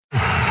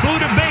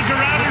Buda Baker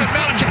out in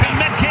front. Can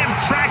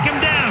Metcalf track him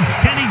down?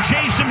 Can he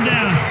chase him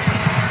down?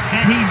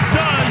 And he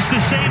does to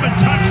save a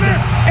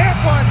touchdown. It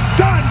was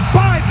done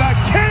by the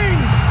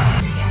King.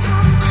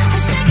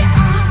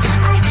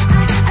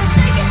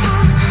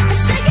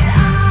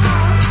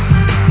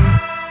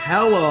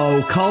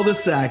 Hello,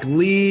 Cul-de-sac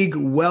League.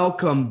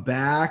 Welcome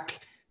back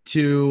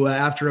to,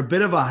 after a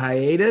bit of a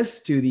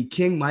hiatus, to the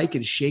King Mike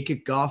and Shake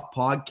It Goff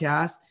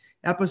podcast,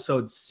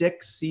 episode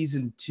 6,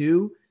 season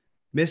 2.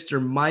 Mr.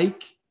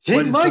 Mike,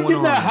 King Mike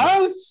in the on?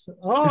 house.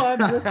 Oh, I'm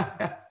just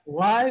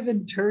live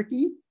in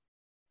Turkey.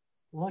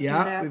 We've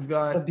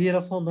got the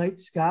beautiful night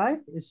sky,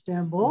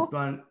 Istanbul. We've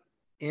got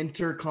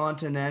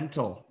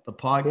Intercontinental. The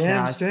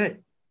podcast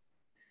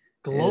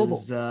global.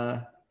 Is,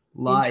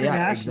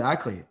 yeah,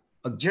 exactly.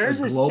 A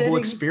global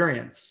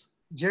experience.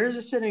 Jers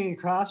is sitting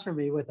across from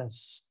me with a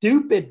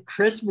stupid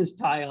Christmas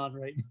tie on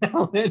right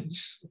now.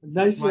 It's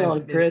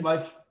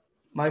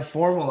my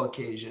formal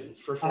occasions,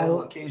 for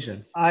formal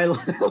occasions. I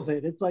love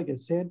it. It's like a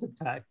Santa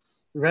tie.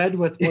 Red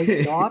with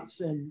white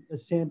dots and a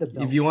Santa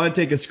belt. If you want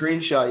to take a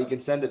screenshot, you can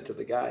send it to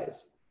the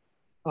guys.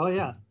 Oh,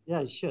 yeah.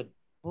 Yeah, you should.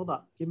 Hold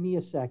up. Give me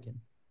a second.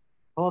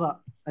 Hold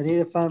up. I need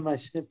to find my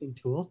snipping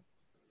tool.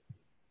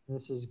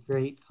 This is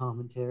great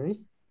commentary.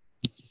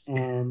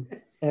 And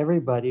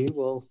everybody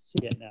will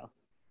see it now.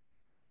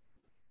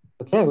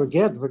 Okay, we're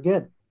good. We're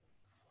good.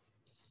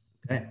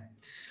 Okay.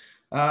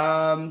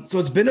 So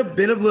it's been a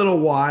little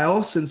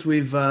while since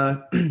we've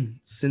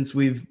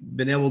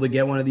been able to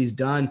get one of these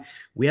done.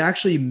 We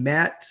actually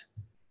met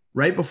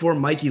right before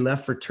Mikey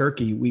left for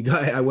Turkey.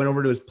 I went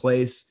over to his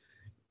place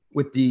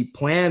with the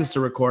plans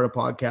to record a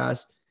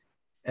podcast,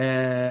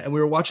 and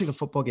we were watching a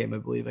football game, I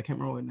believe. I can't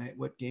remember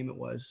what game it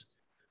was,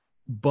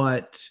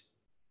 but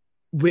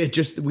we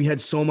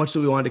had so much that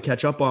we wanted to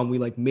catch up on. We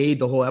made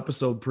the whole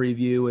episode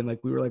preview, and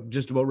we were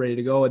just about ready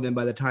to go. And then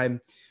by the time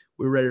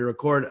we were ready to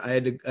record, I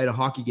had a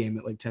hockey game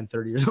at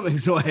 10:30 or something,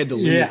 so I had to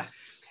leave. Yeah.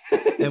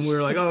 And we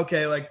were like, oh,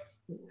 okay,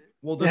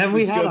 we'll just. And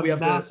we had a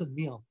massive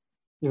meal.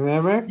 You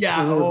remember?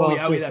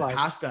 Yeah. We had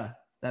pasta.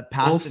 That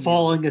pasta. Both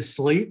falling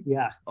asleep.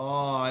 Yeah.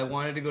 Oh, I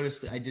wanted to go to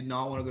sleep. I did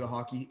not want to go to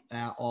hockey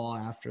at all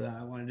after that.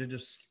 I wanted to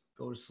just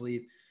go to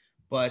sleep.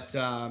 But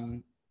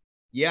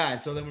yeah.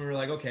 And so then we were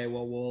like, okay,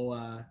 well,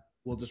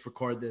 we'll just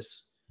record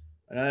this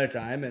another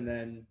time. And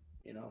then,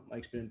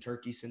 Mike's been in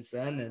Turkey since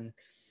then, and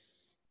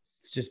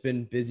it's just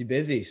been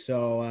busy.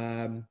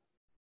 So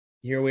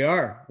here we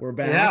are. We're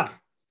back. Yeah.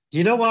 Do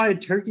you know why a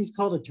turkey's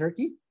called a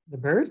turkey? The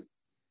bird?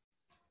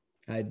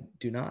 I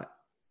do not.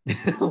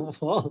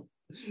 Well,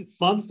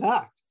 fun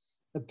fact.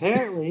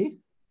 Apparently,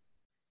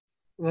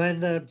 when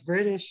the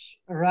British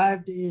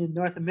arrived in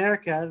North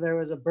America, there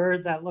was a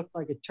bird that looked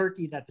like a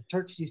turkey that the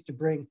Turks used to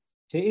bring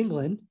to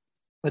England,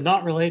 but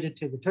not related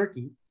to the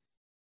turkey.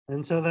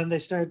 And so then they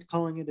started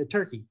calling it a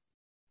turkey.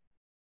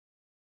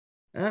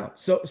 Oh,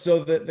 so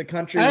the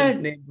country was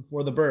named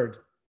before the bird.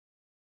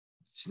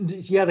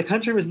 Yeah, the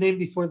country was named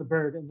before the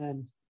bird, and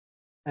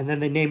then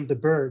they named the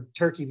bird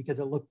Turkey because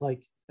it looked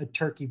like a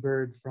turkey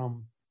bird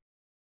from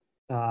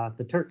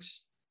the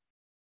Turks.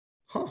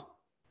 Huh.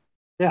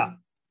 Yeah.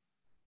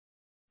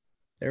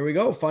 There we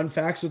go. Fun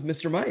facts with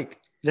Mr. Mike.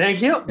 Thank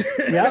you.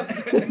 Yeah.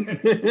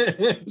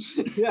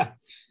 Yeah.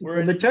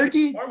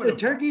 The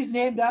turkey's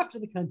named after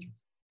the country.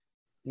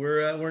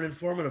 We're an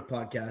informative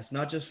podcast,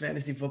 not just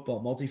fantasy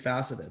football,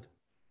 multifaceted.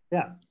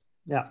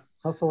 Yeah.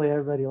 Hopefully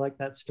everybody liked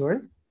that story.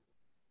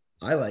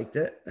 I liked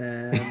it,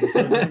 and so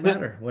it doesn't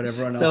matter what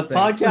everyone else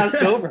thinks. So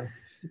podcast over.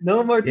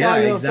 No more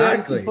talking about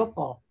fantasy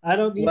football. I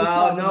don't need to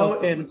talk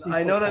about fantasy football.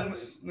 I know that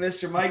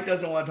Mr. Mike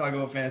doesn't want to talk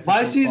about fantasy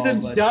football. My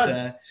season's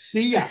done.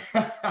 See ya.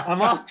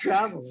 I'm off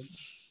traveling.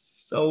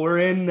 So we're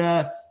in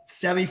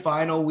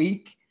semifinal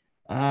week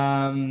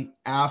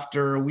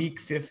after week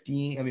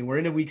 15. I mean, we're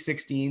into week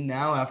 16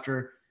 now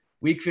after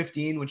week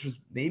 15, which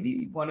was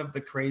maybe one of the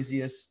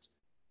craziest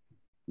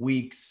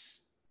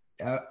weeks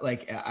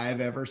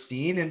I've ever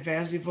seen in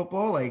fantasy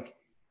football.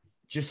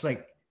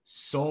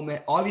 So many,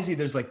 obviously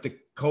there's the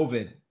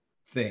COVID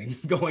thing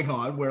going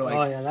on where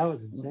oh yeah, that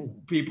was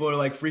insane. People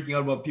are freaking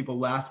out about people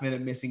last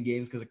minute missing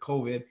games because of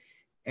COVID.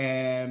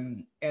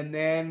 And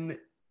then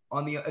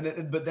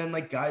but then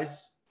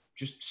guys,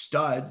 just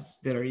studs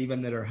that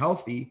are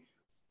healthy,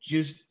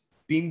 just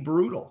being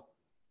brutal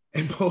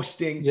and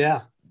posting,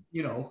 the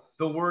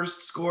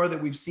worst score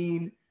that we've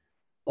seen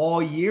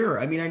all year.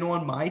 I mean, I know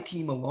on my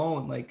team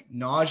alone,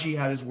 Najee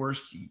had his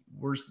worst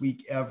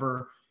week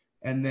ever.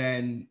 And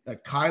then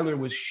Kyler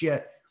was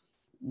shit.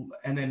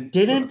 And then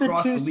didn't the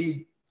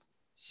league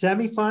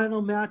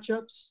semifinal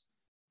matchups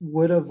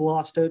would have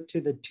lost out to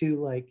the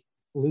two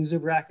loser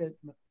bracket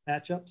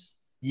matchups?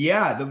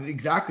 Yeah,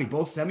 exactly.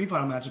 Both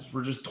semifinal matchups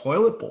were just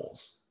toilet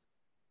bowls.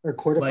 Or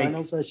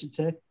quarterfinals, I should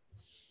say.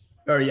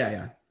 Or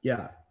yeah.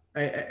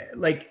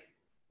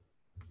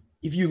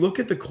 If you look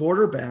at the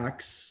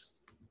quarterbacks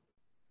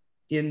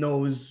in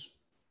those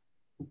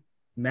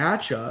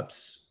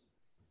matchups,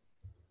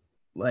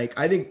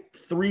 I think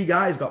 3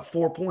 guys got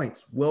 4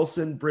 points: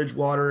 Wilson,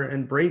 Bridgewater,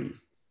 and Brady.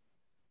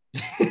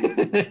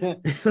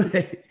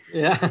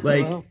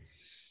 Yeah.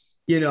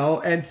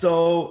 And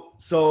so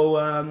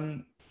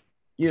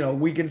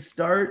we can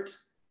start.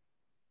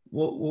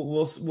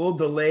 We'll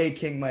delay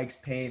King Mike's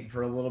pain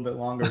for a little bit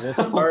longer. We'll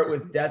start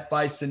with Death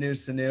by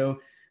Sanu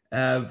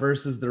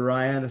versus the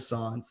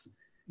Renaissance.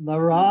 The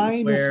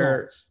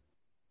Renaissance.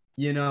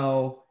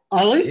 Where,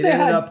 at least they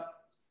had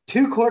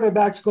two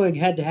quarterbacks going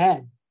head to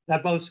head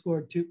that both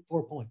scored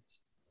 4 points.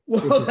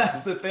 Well,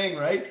 that's the thing,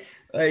 right?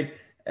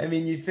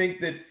 You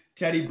think that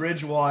Teddy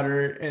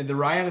Bridgewater and the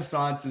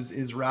Renaissance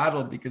is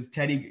rattled because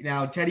Teddy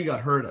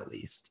got hurt at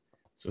least.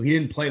 So he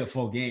didn't play the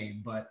full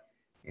game,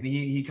 and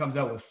he comes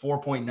out with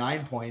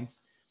 4.9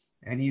 points,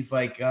 and he's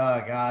like,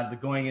 oh God,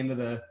 going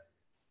into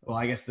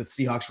I guess the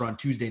Seahawks were on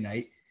Tuesday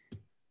night,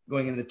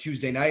 going into the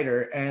Tuesday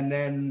nighter, and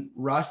then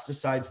Russ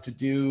decides to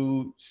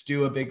do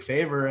Stu a big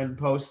favor and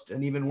post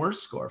an even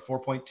worse score,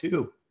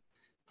 4.24.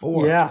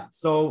 Yeah.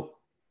 So,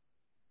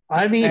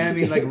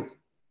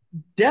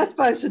 Death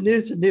by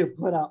Sanu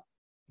put up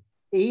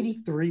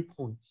 83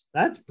 points.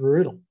 That's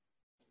brutal.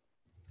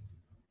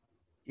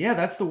 Yeah,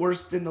 that's the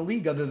worst in the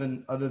league other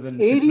than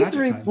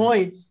 83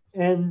 points,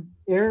 and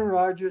Aaron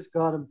Rodgers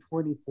got him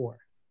 24.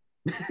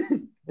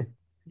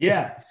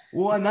 Yeah.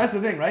 Well, and that's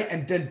the thing, right?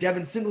 And then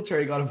Devin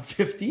Singletary got him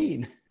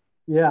 15.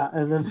 Yeah,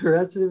 and then the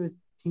rest of the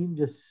team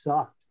just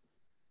sucked.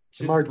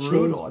 Jamar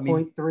brutal.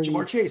 Chase, 0.3.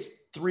 Jamar Chase,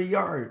 3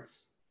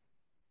 yards.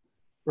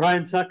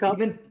 Ryan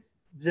Suckup,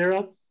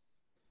 0.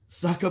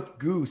 Suckup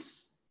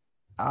goose.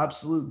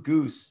 Absolute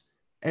goose.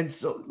 And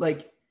so,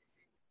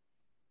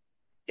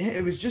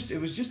 it was just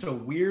a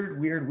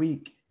weird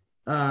week.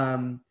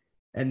 And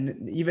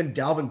even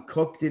Dalvin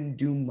Cook didn't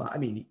do much.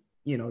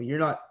 You're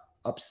not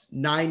up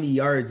 90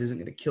 yards isn't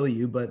going to kill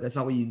you, but that's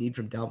not what you need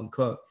from Dalvin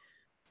Cook.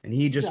 And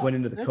he just went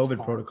into the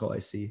COVID protocol, I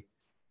see.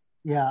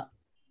 Yeah.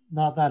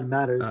 Not that it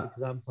matters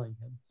because I'm playing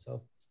him.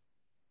 So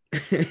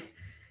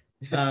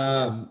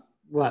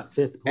what, 5th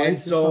place? And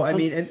so,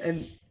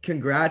 and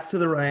congrats to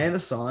the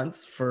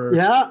Renaissance for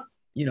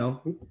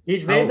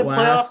he's made the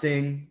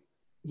playoffs.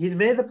 He's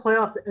made the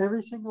playoffs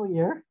every single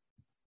year.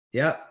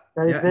 Yeah.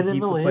 That he's been in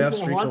the league. Playoff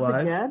streak and once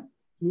alive. again,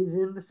 he's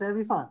in the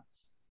semifinals.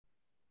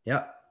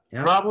 Yeah.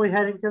 Probably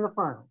heading to the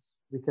finals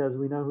because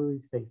we know who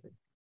he's facing.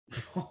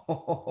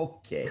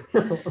 Okay.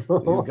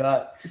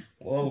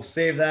 We'll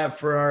save that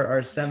for our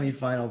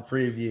semifinal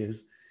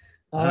previews.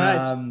 All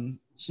right.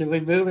 Should we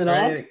move it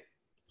on?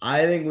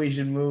 I think we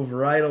should move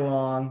right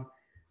along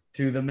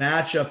to the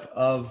matchup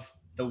of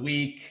the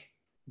week,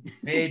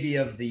 maybe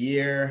of the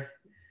year.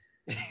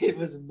 It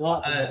was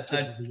not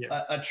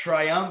a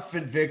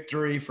triumphant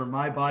victory for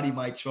my body,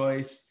 my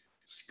choice.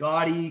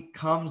 Scotty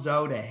comes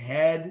out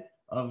ahead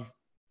of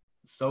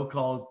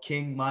so-called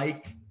King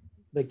Mike.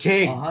 The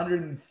king.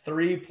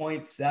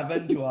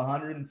 103.7 to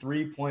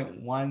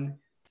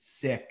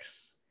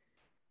 103.16.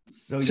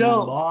 So you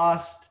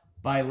lost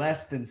by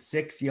less than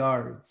 6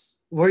 yards.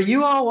 Were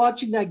you all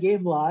watching that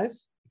game live?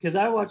 Because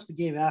I watched the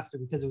game after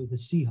because it was the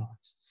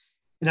Seahawks.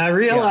 And I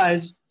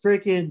realized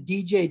freaking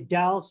DJ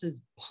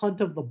Dallas's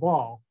punt of the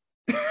ball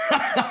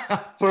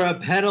for a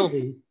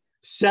penalty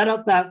set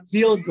up that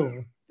field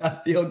goal.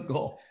 That field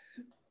goal.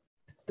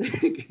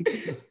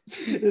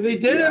 They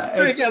didn't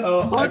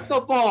freaking punt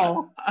the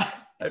ball.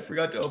 I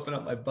forgot to open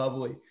up my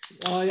bubbly.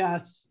 Oh,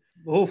 yes.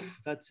 Oof,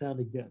 that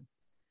sounded good.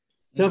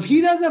 So if he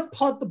doesn't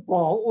punt the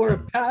ball or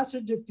if pass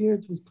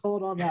interference was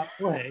called on that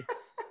play,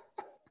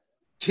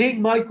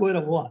 King Mike would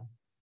have won.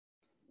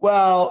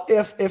 Well,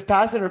 if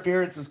pass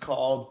interference is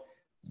called,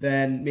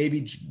 then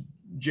maybe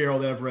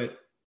Gerald Everett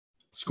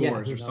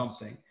scores or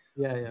something.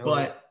 Yeah.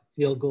 But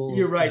field goal.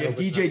 You're right. If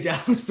DJ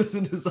Dallas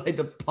doesn't decide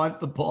to punt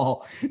the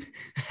ball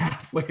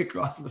halfway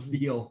across the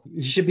field,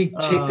 he should be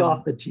kicked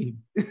off the team.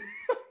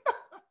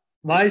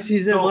 My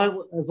season went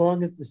as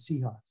long as the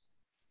Seahawks.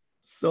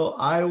 So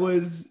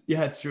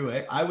it's true.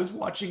 I was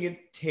watching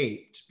it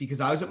taped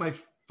because I was at my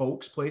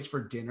folks' place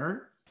for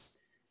dinner.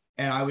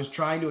 And I was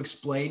trying to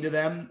explain to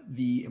them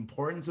the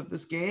importance of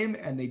this game,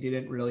 and they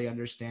didn't really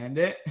understand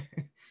it.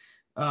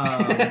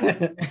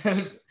 And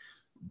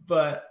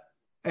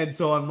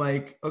so I'm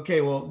like, okay,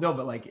 well, no,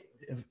 but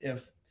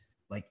if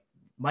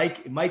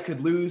Mike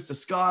could lose to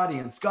Scotty,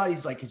 and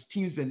Scotty's his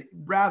team's been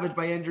ravaged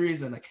by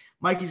injuries, and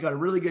Mikey's got a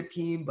really good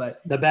team,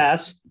 but the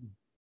best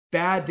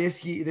bad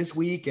this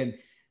week, and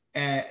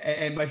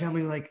my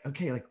family were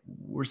okay,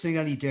 we're sitting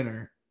down to eat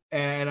dinner,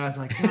 and I was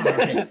like, oh,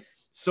 okay.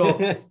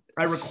 So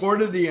I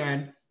recorded the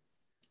end,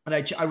 and I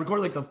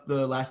recorded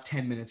the last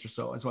 10 minutes or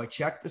so. And so I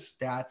checked the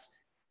stats,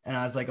 and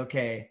I was like,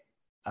 okay,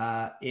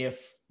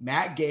 if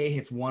Matt Gay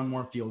hits one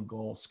more field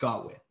goal,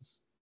 Scott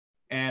wins.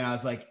 And I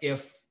was like,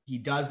 if he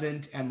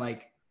doesn't, and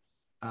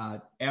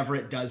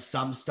Everett does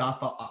some stuff,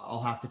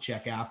 I'll have to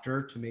check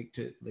after to it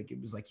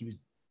was he was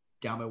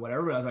down by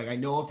whatever. But I was like, I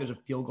know if there's a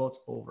field goal, it's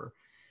over.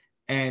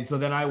 And so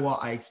then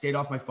I stayed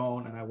off my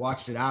phone and I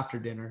watched it after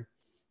dinner.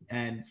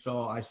 And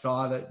so I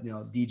saw that,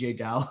 DJ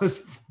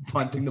Dallas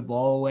punting the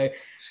ball away.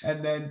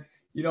 And then,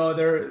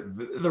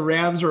 the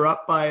Rams are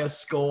up by a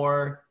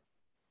score,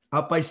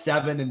 up by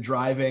 7 and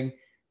driving.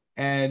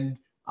 And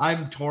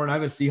I'm torn.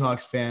 I'm a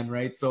Seahawks fan,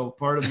 right? So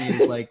part of me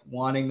is like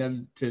wanting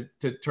them to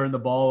turn the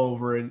ball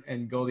over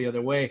and go the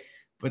other way.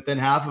 But then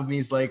half of me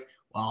is like,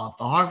 well, if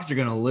the Hawks are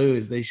going to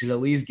lose, they should at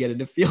least get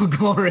into field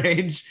goal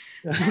range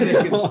so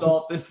they can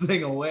salt this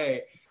thing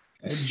away.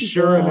 And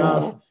sure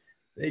enough,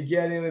 they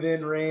get in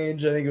within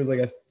range. I think it was like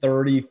a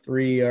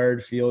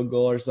 33-yard field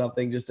goal or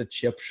something, just a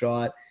chip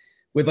shot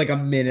with like a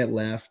minute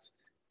left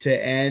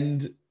to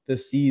end the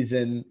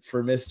season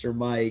for Mr.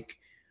 Mike,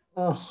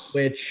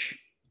 which,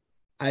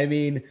 I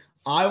mean,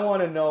 I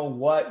want to know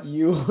what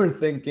you were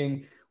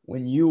thinking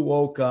when you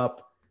woke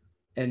up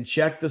and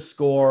checked the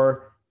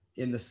score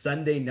in the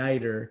Sunday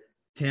nighter,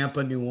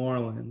 Tampa, New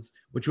Orleans,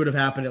 which would have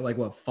happened at like,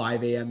 what,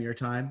 5 a.m. your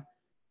time?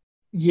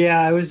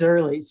 Yeah, it was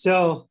early.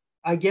 So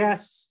I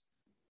guess,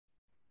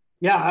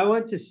 yeah, I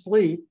went to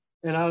sleep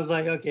and I was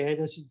like, okay,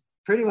 this is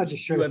pretty much a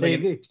sure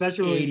thing, like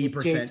especially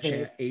 80%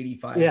 chance,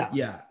 85.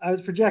 Yeah. I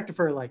was projected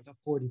for like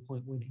a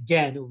 40-point win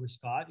again over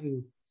Scott,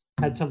 who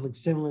had something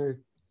similar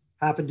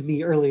happen to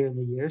me earlier in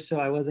the year. So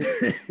I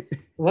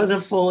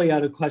wasn't fully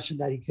out of question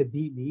that he could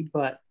beat me,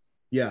 but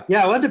yeah,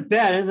 I went to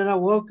bed and then I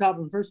woke up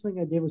and the first thing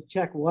I did was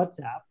check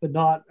WhatsApp, but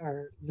not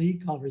our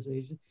league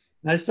conversation.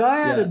 And I saw I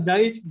had a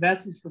nice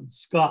message from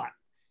Scott.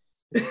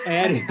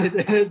 And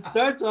it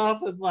starts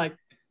off with like,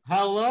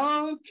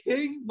 hello,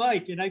 King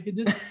Mike. And I could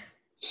just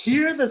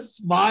hear the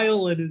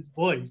smile in his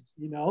voice,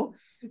 you know?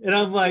 And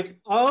I'm like,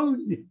 oh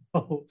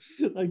no,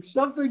 like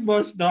something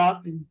must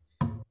not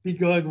be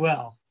going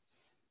well.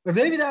 Or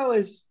maybe that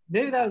was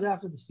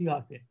after the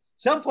Seahawks game.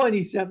 Some point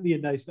he sent me a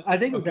nice, I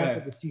think it was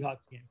after the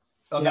Seahawks game.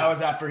 Oh, that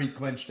was after he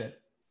clinched it.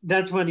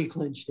 That's when he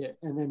clinched it.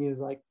 And then he was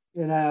like,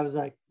 and I was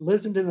like,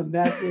 listen to the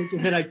message.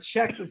 And then I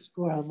checked the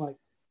score. I'm like,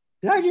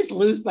 did I just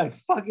lose by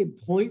fucking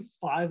 0.5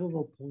 of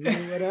a point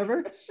or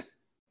whatever?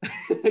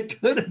 I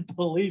couldn't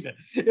believe it.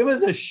 It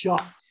was a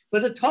shock.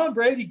 But the Tom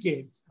Brady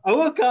game, I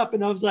woke up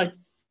and I was like,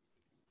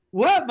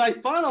 what? My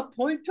final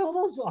point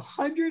total is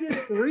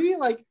 103?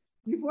 Like,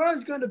 before I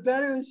was going to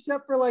bed, it was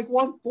set for like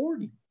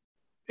 140.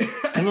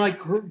 And like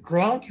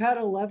Gronk had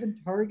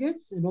 11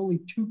 targets and only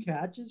 2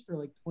 catches for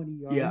like 20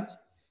 yards. Yeah.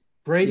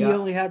 Brady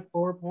only had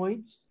 4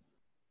 points.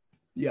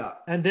 Yeah.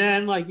 And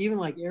then like even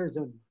like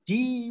Arizona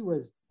D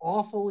was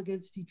awful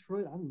against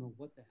Detroit. I don't know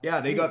what the hell. Yeah,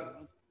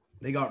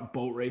 they got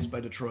boat raced by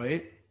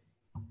Detroit.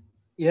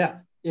 Yeah,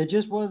 it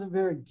just wasn't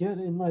very good.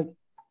 And like,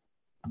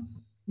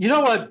 you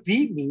know what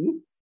beat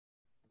me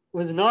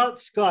was not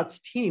Scott's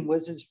team,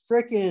 was his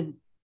freaking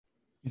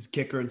his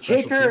kicker and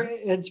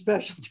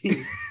special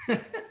teams.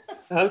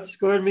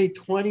 Outscored me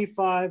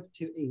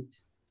 25-8.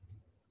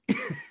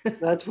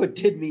 That's what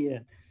did me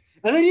in.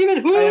 And then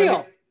even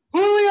Julio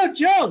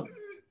Jones,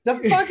 the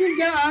fucking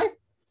guy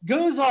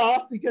goes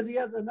off because he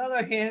has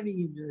another hammy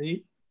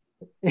injury.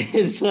 And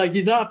it's like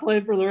he's not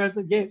playing for the rest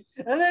of the game.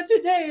 And then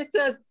today it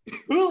says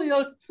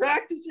Julio's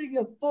practicing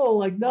in full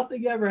like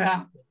nothing ever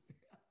happened.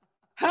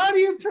 How do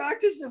you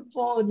practice in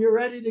full and you're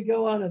ready to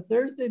go on a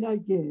Thursday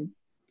night game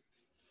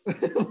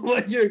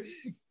when you're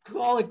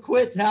call it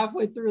quits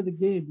halfway through the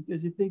game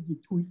because you think you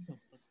tweaked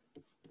something?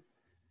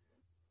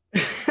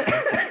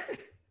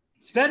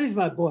 Svetty's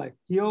my boy.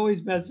 He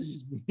always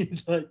messages me.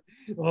 He's like,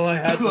 oh, I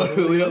had that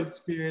Julio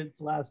experience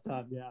last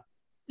time.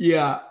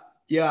 Yeah.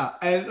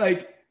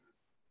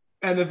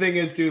 And the thing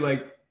is too,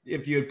 like,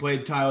 if you had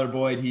played Tyler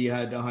Boyd, he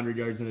had 100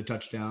 yards and a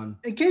touchdown.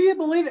 And can you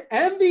believe it?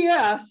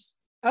 MVS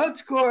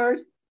outscored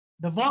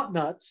the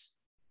Montnuts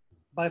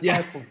by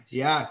 5 points.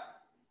 Yeah.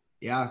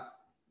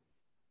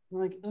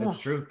 Like, that's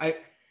true.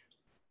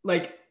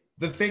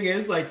 The thing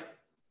is, like,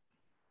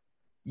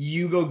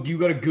 you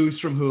got a goose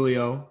from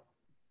Julio.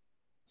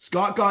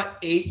 Scott got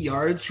 8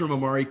 yards from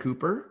Amari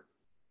Cooper,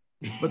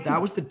 but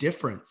that was the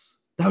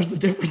difference. That was the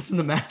difference in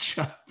the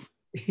matchup.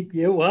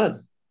 It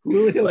was.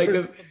 Julio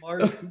versus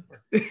Amari Cooper.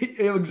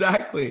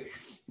 Exactly.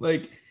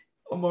 Like,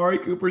 Amari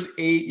Cooper's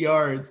 8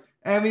 yards.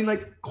 I mean,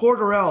 like,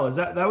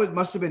 Cordarrelle,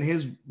 must have been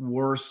his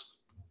worst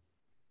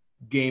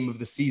game of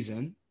the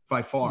season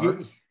by far.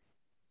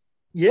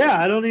 Yeah,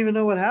 I don't even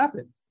know what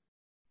happened.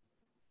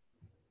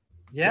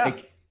 Yeah.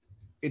 Like,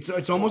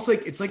 it's almost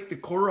like it's like the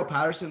Cordarrelle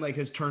Patterson like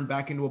has turned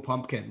back into a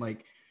pumpkin.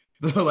 Like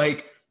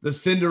the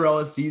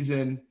Cinderella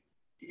season.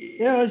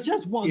 Yeah, it's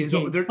just one game.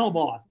 Come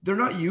on. They're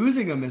not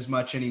using him as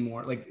much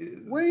anymore. Like,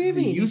 what do you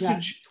mean?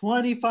 Usage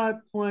 25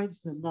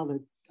 points, and another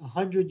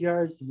 100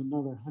 yards, and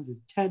another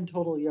 110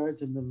 total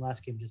yards, and then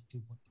last game just 2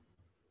 points.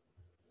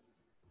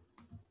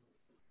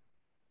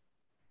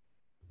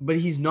 But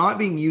he's not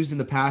being used in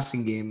the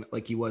passing game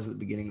like he was at the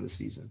beginning of the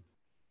season.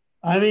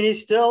 I mean,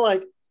 he's still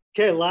like,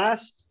 okay,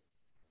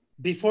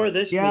 before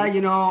this week,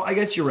 I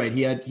guess you're right.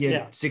 He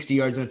had 60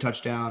 yards and a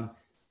touchdown,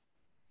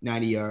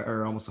 90 yards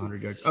or almost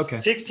 100 yards. Okay.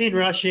 16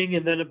 rushing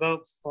and then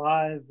about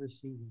 5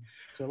 receiving.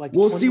 So like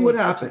we'll see what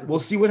happens. We'll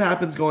see what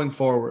happens going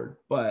forward.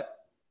 But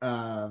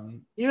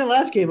even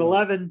last game,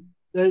 11,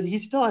 he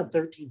still had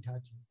 13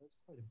 touches. That's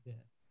quite a bit.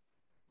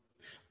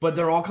 But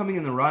they're all coming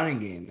in the running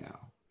game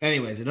now.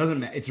 Anyways, it doesn't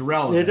matter. It's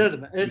irrelevant. It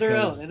doesn't matter. It's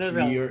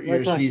irrelevant.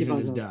 Your season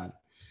is done.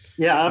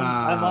 Yeah,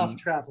 I'm off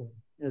traveling,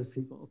 as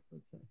people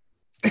would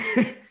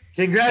say.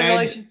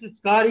 Congratulations to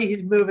Scotty.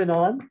 He's moving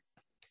on.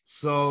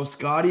 So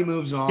Scotty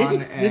moves on.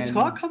 Did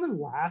Scott come in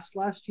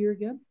last year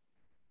again?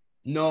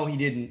 No, he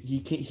didn't.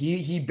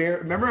 He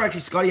barely. Remember,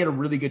 actually, Scotty had a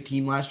really good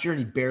team last year, and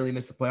he barely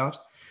missed the playoffs.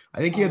 I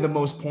think he had the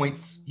most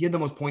points. He had the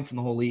most points in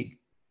the whole league.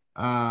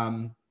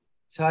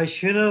 So I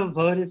should have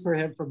voted for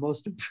him for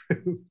most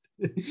improved.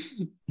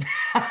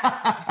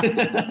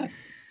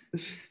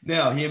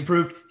 No, he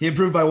improved. He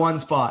improved by one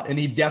spot, and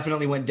he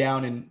definitely went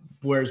down in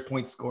where his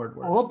points scored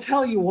were. I'll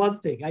tell you one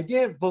thing. I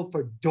didn't vote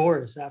for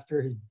Doris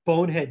after his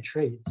bonehead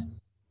trades.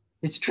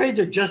 His trades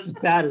are just as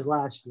bad as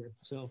last year.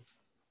 So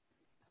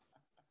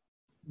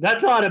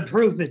that's not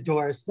improvement,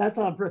 Doris. That's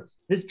not improvement.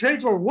 His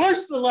trades were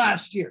worse than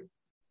last year.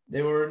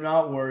 They were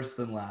not worse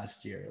than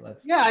last year.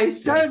 He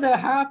started the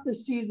half the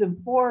season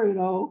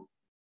 4-0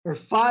 or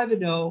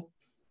 5-0,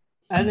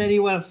 and then he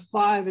went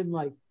 5 and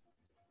 9?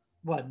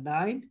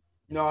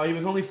 No, he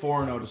was only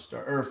 4-0 to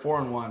start, or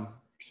 4-1 or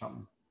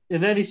something.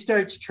 And then he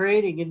starts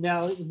trading, and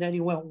then he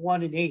went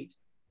 1-8.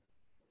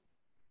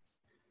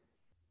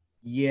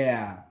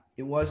 Yeah,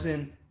 it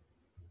wasn't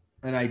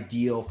an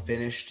ideal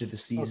finish to the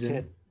season.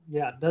 Okay.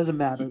 Yeah, it doesn't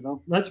matter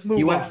though. Let's move on.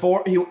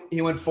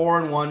 He went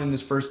 4-1 in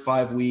his first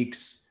 5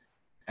 weeks,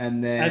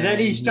 and then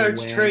he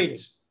starts trading.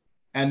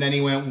 And then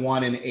he went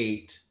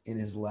 1-8 in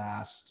his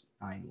last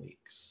 9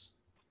 weeks.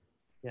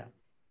 Yeah,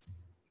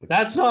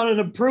 that's not an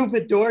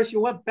improvement, Doris.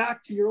 You went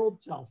back to your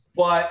old self.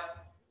 But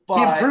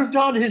he improved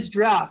on his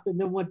draft and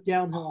then went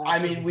downhill. I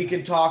mean, we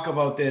can talk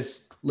about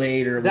this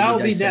later. That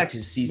will be next.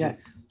 His season.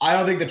 Next. I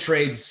don't think the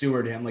trades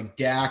sewered him. Like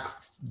Dak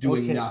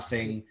doing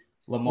nothing.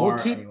 Lamar,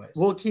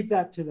 we'll keep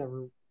that to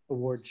the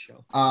award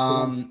show.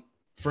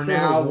 For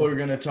now, we're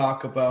gonna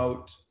talk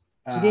about.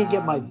 He didn't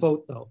get my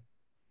vote though.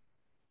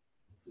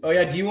 Oh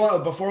yeah. Do you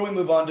want, before we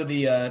move on to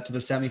the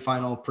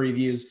semifinal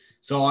previews?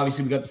 So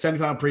obviously we got the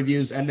semifinal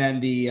previews, and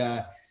then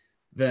the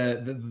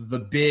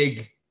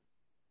big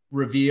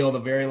reveal, the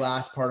very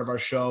last part of our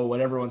show, what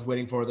everyone's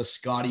waiting for, the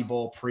Scotty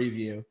Bowl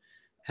preview.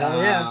 Hell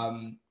yeah.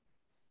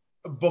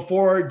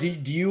 Before, do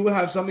you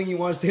have something you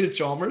want to say to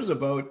Chalmers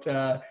about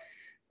the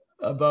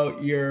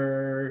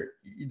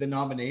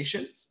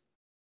nominations?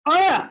 Oh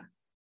yeah.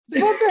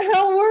 What the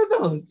hell were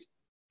those?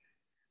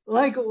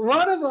 Like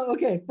one of them.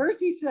 Okay, first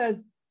he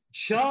says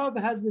Chubb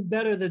has been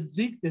better than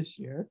Zeke this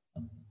year.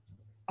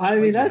 I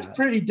mean, that's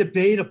pretty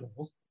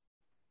debatable.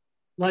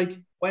 Like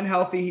when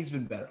healthy, he's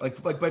been better.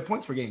 Like by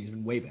points per game, he's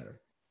been way better.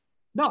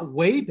 Not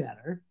way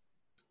better.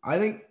 I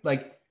think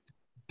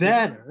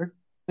better.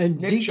 And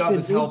Nick Chubb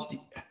has helped.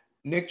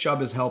 Nick Chubb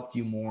has helped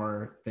you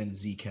more than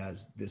Zeke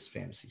has this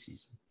fantasy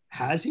season.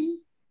 Has he?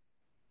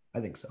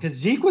 I think so. Because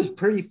Zeke was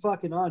pretty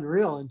fucking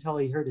unreal until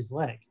he hurt his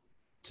leg.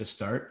 To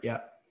start, yeah.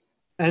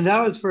 And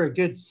that was for a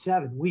good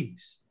 7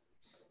 weeks.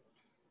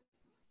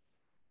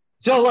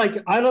 So,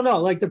 I don't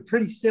know. They're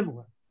pretty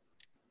similar.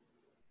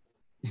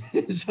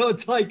 So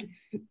it's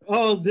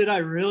did I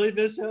really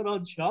miss out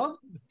on Chubb?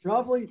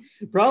 Probably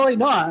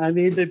not. I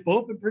mean, they've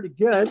both been pretty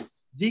good.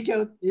 Zeke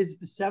is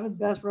the 7th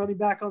best running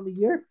back on the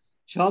year.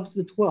 Chubb's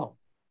the 12th.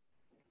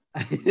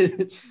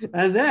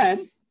 And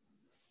then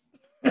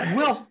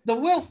the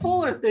Will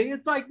Fuller thing,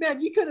 it's man,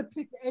 you could have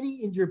picked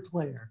any injured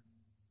player.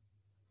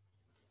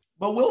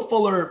 But Will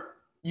Fuller,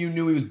 you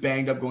knew he was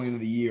banged up going into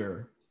the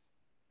year.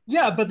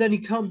 Yeah, but then he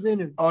comes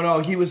in and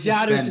he was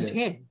shatters suspended. his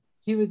hand.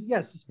 He was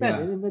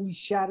suspended, and then he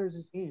shatters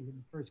his hand in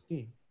the first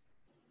game.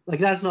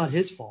 That's not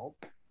his fault.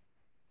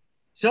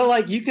 So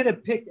you could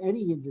have picked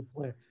any injured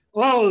player.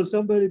 Oh,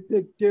 somebody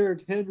picked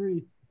Derrick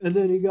Henry, and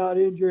then he got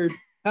injured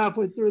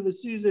halfway through the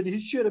season. He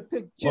should have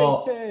picked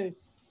JK.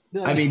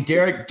 No. I mean,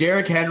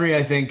 Derrick Henry,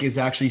 I think, is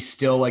actually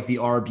still the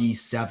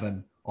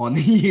RB7 on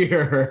the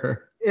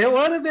year. It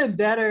would have been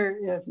better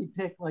if he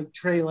picked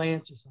Trey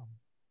Lance or something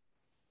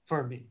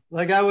for me.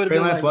 I would have. Trey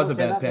Lance was a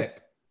bad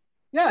pick.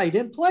 Yeah, he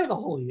didn't play the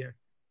whole year,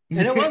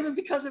 and it wasn't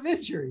because of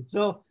injury.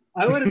 So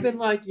I would have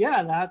been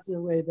yeah, that's a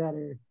way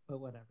better. But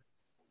whatever,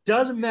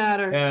 doesn't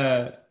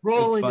matter.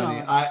 Rolling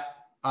on.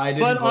 I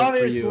didn't vote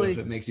for you if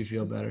it makes you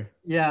feel better.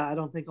 Yeah, I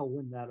don't think I'll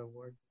win that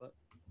award, but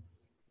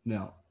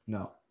no.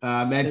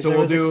 And so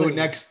we'll do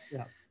next.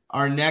 Yeah.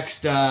 Our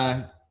next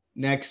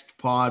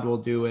pod, we'll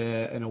do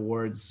an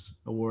awards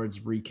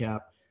recap.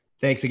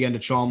 Thanks again to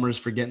Chalmers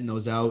for getting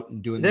those out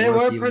and doing. They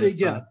were pretty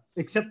good,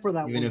 except for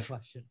that one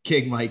question.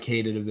 King Mike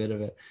hated a bit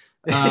of it.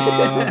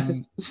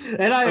 And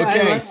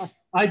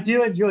I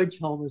do enjoy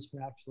Chalmers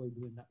for actually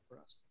doing that for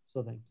us.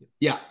 So thank you.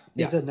 Yeah.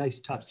 It's a nice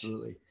touch.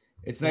 Absolutely.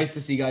 It's nice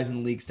to see guys in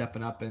the league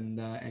stepping up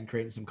and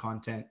creating some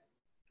content.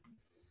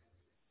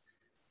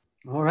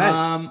 All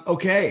right.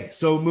 Okay.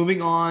 So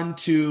moving on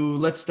to,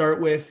 let's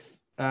start with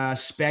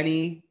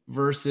Spenny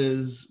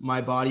versus My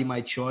Body,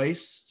 My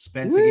Choice.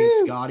 Spence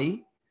against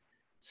Scotty.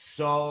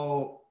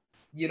 So,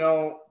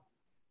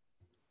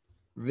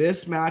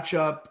 this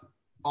matchup,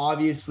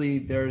 obviously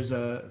there's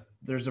a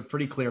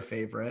pretty clear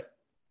favorite.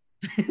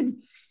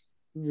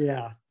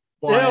 Yeah.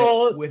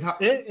 But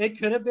it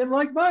could have been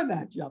my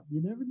matchup.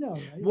 You never know,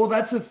 right? Well,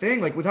 that's the thing.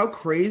 With how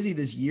crazy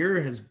this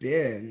year has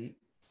been,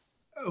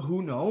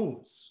 who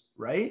knows,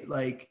 right?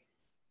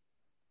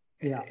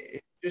 Yeah.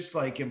 just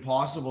like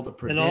impossible to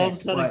predict. And all of a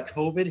sudden but,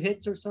 COVID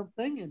hits or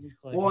something. And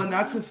it's like, well, and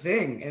that's the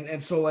thing.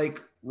 And so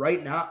like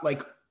right now,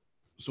 like,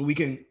 so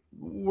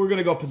we're going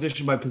to go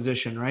position by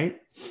position, right?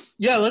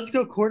 Yeah, let's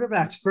go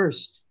quarterbacks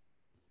first.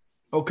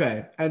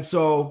 Okay. And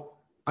so,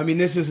 I mean,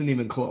 this isn't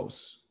even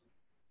close.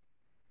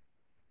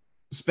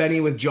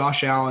 Spenny with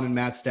Josh Allen and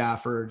Matt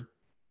Stafford,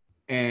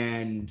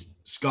 and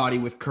Scotty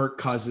with Kirk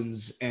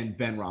Cousins and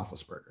Ben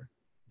Roethlisberger.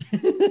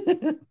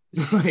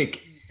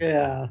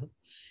 Yeah.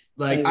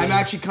 Like I'm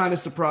actually kind of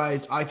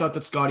surprised. I thought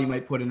that Scotty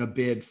might put in a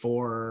bid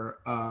for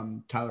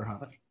Tyler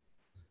Huntley.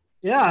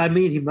 Yeah, I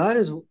mean,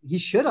 he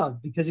should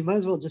have, because he might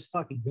as well just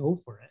fucking go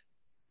for it.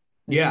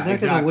 And Yeah, he's not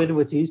exactly. going to win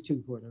with these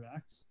two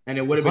quarterbacks. And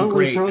it would have been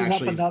great, throws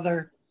actually. up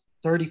another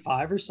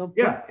 35 or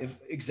something. Yeah,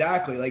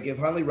 exactly. Like if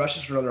Huntley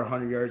rushes for another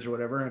 100 yards or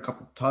whatever and a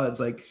couple of tuds,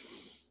 like,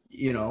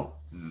 you know,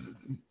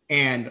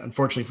 and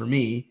unfortunately for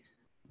me,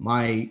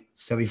 my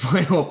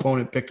semifinal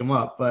opponent picked him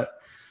up. But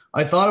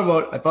I thought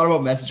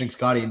about messaging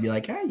Scotty and be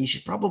like, hey, you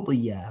should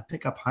probably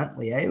pick up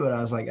Huntley, eh? But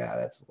I was like,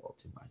 that's a little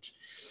too much.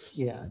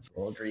 Yeah, it's a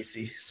little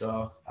greasy.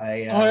 So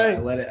I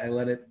let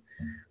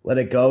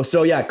it go.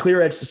 So yeah,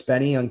 clear edge to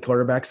Spenny on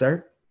quarterbacks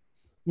there.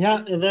 Yeah,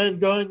 and then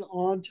going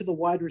on to the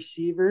wide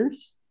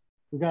receivers,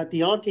 we got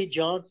Deontay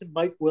Johnson,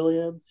 Mike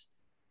Williams,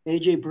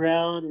 AJ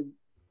Brown, and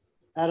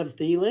Adam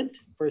Thielen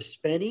for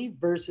Spenny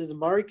versus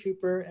Amari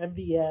Cooper,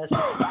 MVS,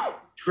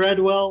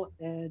 Treadwell,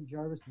 and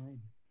Jarvis Landry.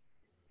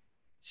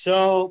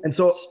 So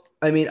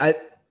I mean,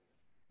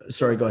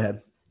 sorry, go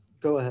ahead.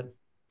 Go ahead.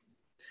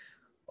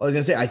 I was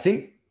gonna say, I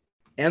think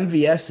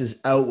MVS is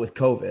out with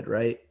COVID,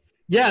 right?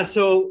 Yeah,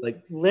 so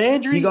like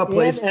Landry and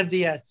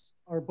MVS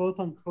are both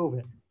on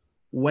COVID.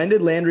 When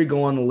did Landry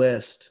go on the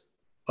list?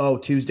 Oh,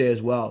 Tuesday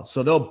as well.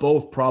 So they'll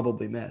both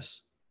probably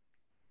miss.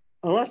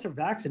 Unless they're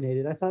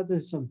vaccinated. I thought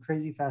there's some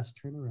crazy fast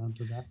turnaround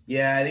for that.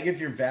 Yeah, I think if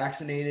you're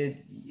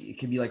vaccinated, it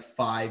can be like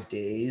 5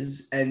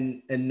 days.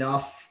 And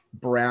enough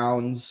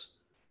Browns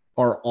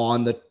are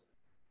on the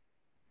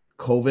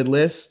COVID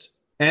list.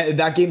 And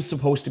that game's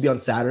supposed to be on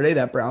Saturday,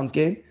 that Browns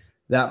game.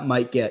 That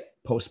might get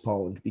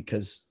postponed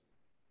because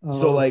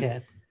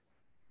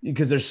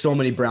because there's so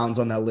many Browns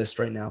on that list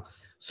right now.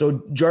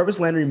 So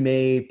Jarvis Landry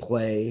may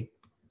play.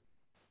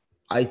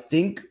 I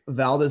think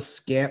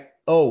Valdez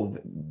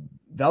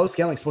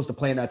Scantling's supposed to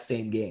play in that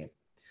same game.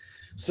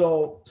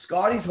 So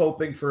Scotty's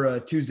hoping for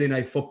a Tuesday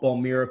night football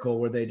miracle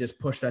where they just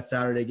push that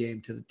Saturday game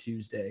to the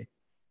Tuesday.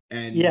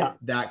 And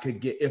that could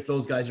get, if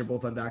those guys are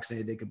both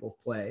unvaccinated, they could both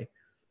play.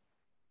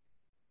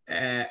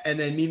 And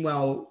then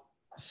meanwhile,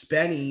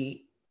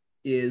 Spenny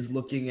is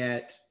looking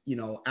at,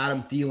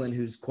 Adam Thielen,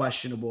 who's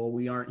questionable.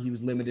 He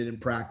was limited in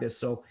practice.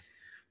 So,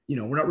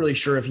 we're not really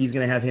sure if he's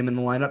going to have him in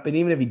the lineup. And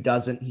even if he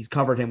doesn't, he's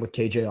covered him with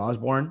KJ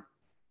Osborne.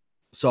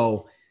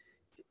 So,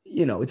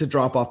 it's a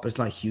drop off, but it's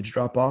not a huge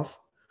drop off.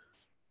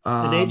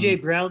 And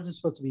AJ Brown's is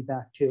supposed to be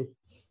back too.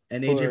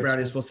 And AJ Brown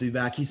is supposed to be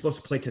back. He's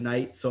supposed to play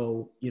tonight.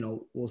 So,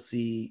 we'll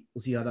see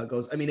how that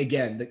goes. I mean,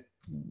 again,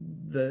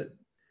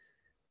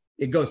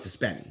 it goes to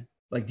Spenny.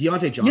 Like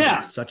Deontay Johnson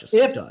is such a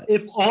stud.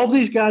 If all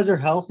these guys are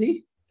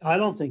healthy, I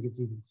don't think it's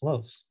even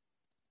close.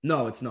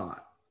 No, it's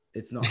not.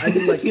 It's not. I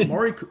mean, like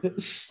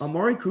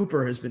Amari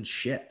Cooper has been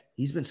shit.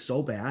 He's been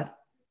so bad.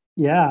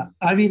 Yeah.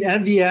 I mean,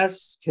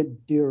 MVS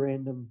could do a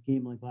random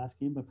game like last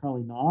game, but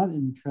probably not.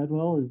 And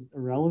Treadwell is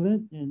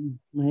irrelevant. And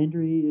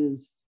Landry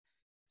is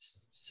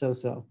so.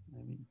 I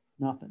mean,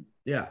 nothing.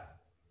 Yeah.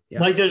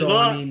 Like there's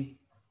out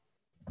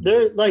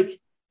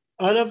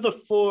of the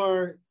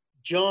four,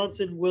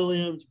 Johnson,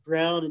 Williams,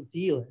 Brown, and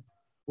Thielen,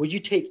 would you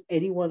take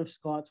any one of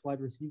Scott's wide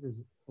receivers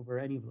over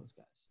any of those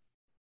guys?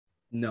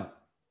 No.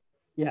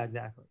 Yeah,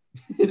 exactly.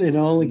 It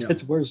only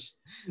gets worse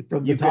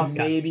from the top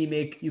guy.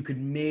 You could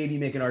maybe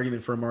make an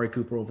argument for Amari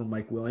Cooper over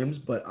Mike Williams,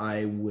 but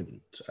I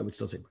wouldn't. I would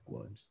still take Mike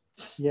Williams.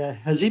 Yeah.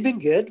 Has he been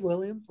good,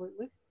 Williams,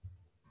 lately?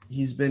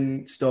 He's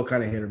been still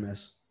kind of hit or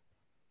miss.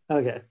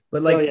 Okay.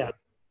 But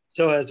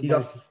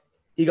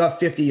he got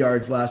 50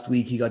 yards last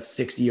week. He got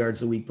 60 yards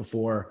the week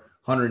before,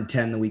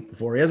 110 the week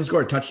before. He hasn't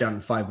scored a touchdown in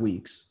 5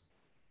 weeks.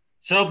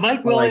 So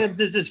Mike Williams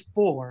is his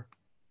 4.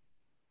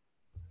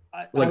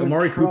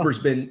 Amari Cooper's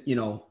been,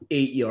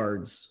 8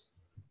 yards.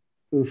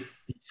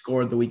 Oof. He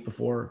scored the week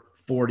before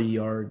 40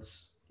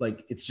 yards.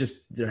 Like it's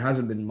just, there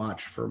hasn't been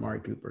much for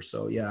Amari Cooper.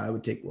 So yeah, I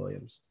would take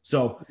Williams.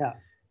 So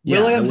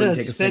Williams has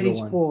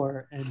Spenny's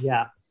 4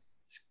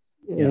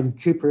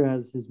 and Cooper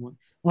has his 1.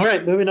 All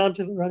right, moving on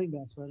to the running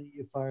backs. Why don't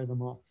you fire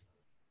them off?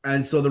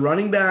 And so the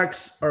running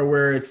backs are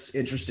where it's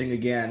interesting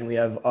again. We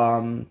have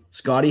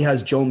Scotty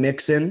has Joe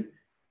Mixon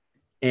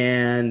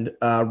and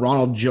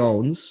Ronald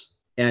Jones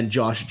and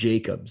Josh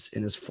Jacobs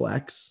in his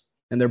flex.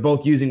 And they're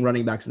both using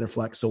running backs in their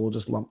flex, so we'll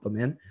just lump them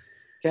in.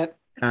 Okay.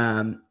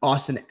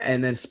 Austin,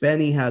 and then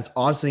Spenny has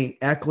Austin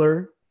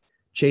Eckler,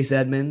 Chase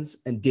Edmonds,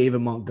 and David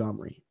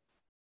Montgomery.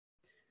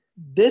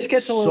 This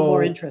gets a little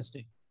more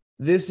interesting.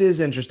 This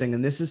is interesting,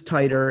 and this is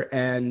tighter.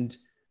 And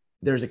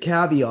there's a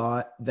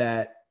caveat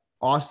that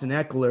Austin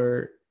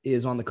Eckler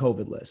is on the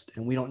COVID list,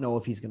 and we don't know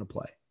if he's going to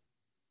play.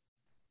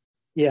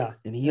 Yeah,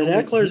 and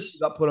Eckler's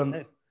got put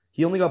on.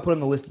 He only got put on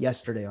the list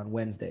yesterday on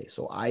Wednesday.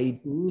 So I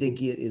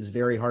think it is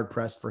very hard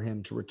pressed for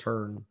him to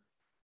return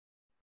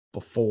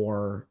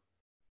before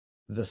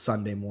the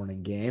Sunday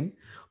morning game.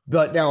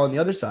 But now on the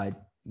other side,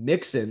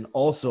 Mixon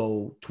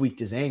also tweaked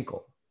his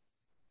ankle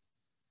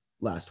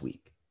last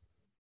week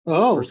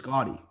for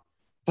Scotty.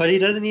 But he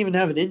doesn't even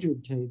have an injury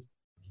tape.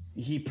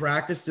 He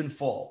practiced in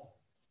full.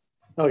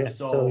 Okay,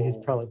 so he's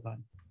probably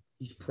fine.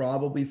 He's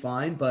probably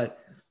fine, but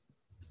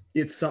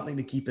it's something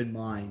to keep in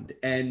mind.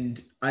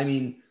 And I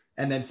mean,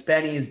 and then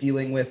Spenny is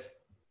dealing with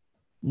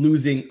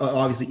losing,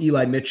 obviously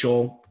Eli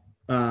Mitchell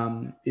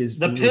is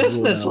the piss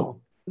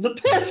missile. The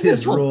piss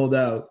missile rolled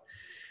out.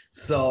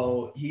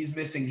 So he's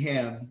missing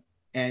him.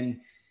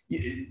 And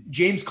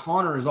James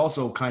Conner is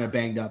also kind of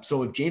banged up.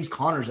 So if James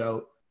Conner's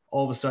out,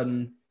 all of a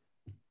sudden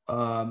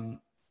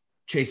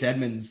Chase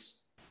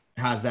Edmonds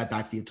has that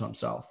backfield to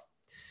himself.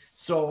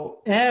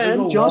 So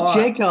and Josh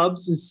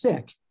Jacobs is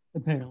sick,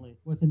 apparently,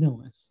 with an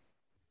illness.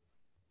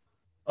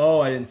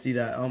 Oh, I didn't see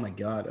that. Oh my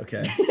God.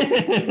 Okay.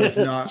 It's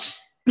not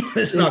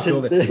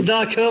COVID. It's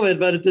not COVID,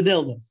 but it's an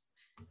illness.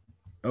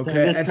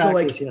 Okay. And so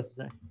like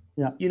yesterday.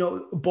 Yeah. You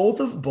know, both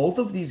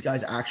of these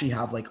guys actually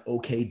have like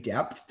okay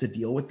depth to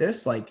deal with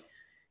this. Like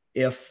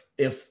if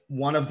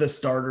one of the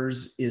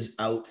starters is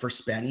out for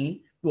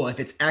Spenny, well, if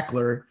it's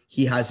Eckler,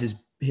 he has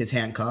his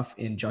handcuff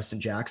in Justin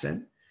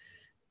Jackson.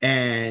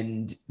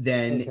 And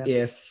then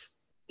if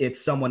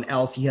it's someone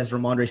else, he has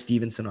Ramondre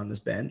Stevenson on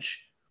his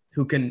bench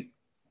who can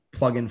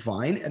plug in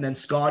fine. And then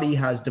Scotty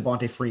has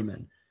Devontae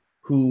Freeman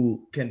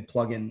who can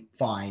plug in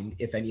fine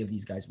if any of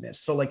these guys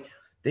miss. So like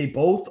they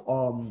both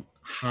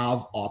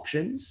have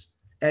options.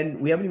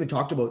 And we haven't even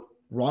talked about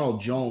Ronald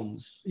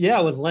Jones.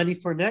 Yeah, with Lenny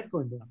Fournette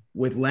going down.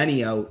 With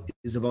Lenny out,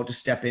 is about to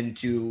step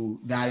into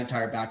that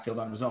entire backfield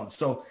on his own.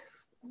 So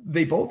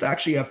they both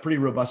actually have pretty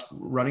robust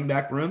running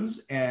back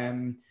rooms.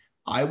 And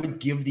I would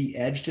give the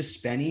edge to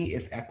Spenny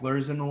if Eckler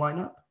is in the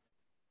lineup.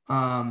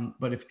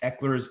 But if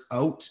Eckler is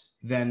out,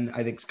 then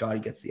I think Scotty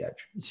gets the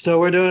edge. So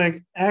we're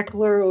doing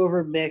Eckler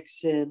over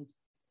Mixon.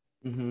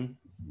 Mm-hmm.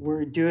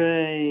 We're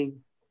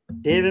doing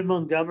David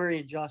Montgomery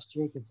and Josh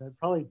Jacobs. I'd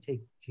probably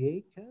take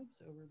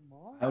Jacobs over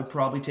Moss. I would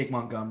probably take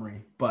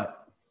Montgomery,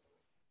 but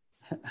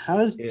how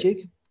is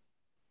Jacob?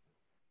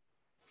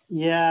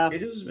 Yeah,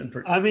 Jacobs has been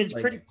pretty. I mean, it's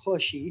pretty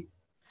pushy.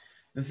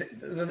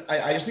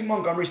 I just think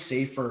Montgomery's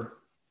safer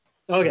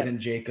than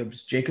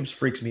Jacobs. Jacobs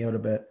freaks me out a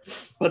bit.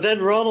 But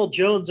then Ronald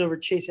Jones over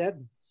Chase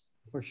Edmonds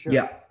for sure.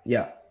 Yeah.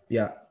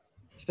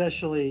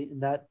 Especially in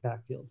that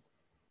backfield.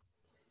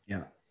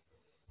 Yeah,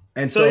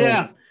 and so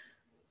yeah.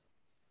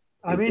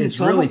 I mean, it's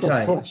really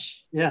tight.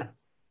 Push. Yeah.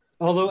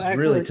 Although Eckler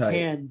really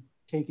can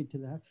take it to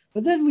that.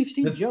 But then we've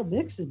seen Joe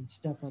Mixon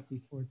step up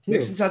before, too.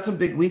 Mixon's had some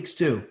big weeks,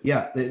 too.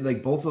 Yeah,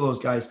 like both of those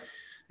guys.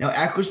 Now,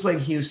 Eckler's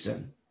playing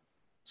Houston.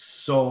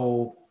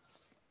 So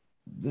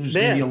there's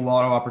going to be a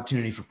lot of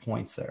opportunity for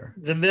points there.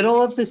 The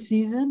middle of the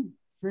season,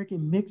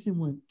 freaking Mixon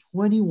went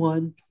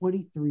 21,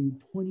 23,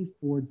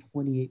 24,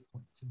 28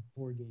 points in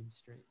 4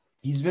 games straight.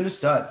 He's been a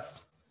stud.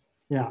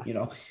 Yeah. You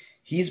know,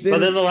 he's been.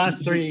 But then the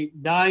last 3,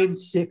 9,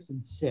 6,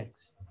 and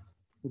 6.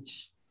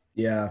 Which.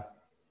 Yeah.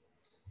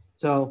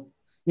 So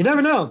you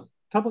never know.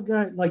 A couple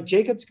guys like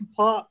Jacobs can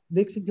pop,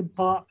 Mixon can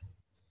pop,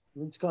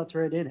 and then Scott's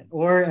right in it.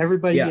 Or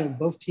everybody in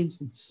both teams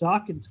can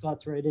suck and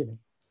Scott's right in it.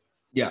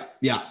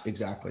 Yeah,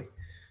 exactly.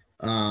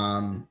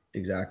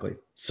 Exactly.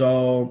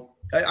 So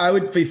I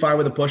would be fine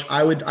with a push.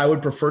 I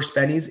would prefer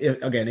Spenny's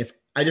if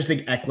I just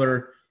think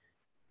Eckler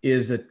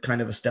is a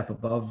kind of a step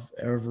above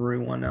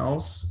everyone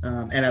else.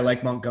 And I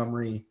like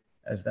Montgomery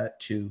as that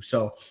too.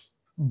 So,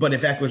 but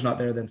if Eckler's not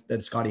there,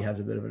 then Scotty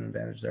has a bit of an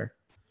advantage there.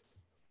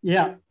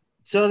 Yeah.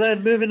 So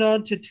then moving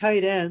on to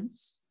tight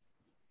ends,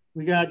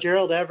 we got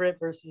Gerald Everett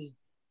versus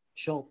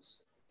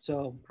Schultz.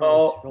 So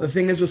the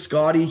thing is with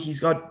Scotty, he's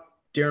got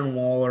Darren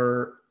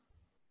Waller,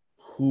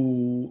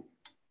 who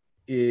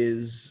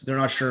they're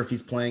not sure if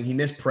he's playing. He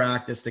missed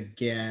practice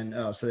again.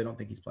 Oh, so they don't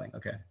think he's playing.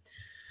 Okay.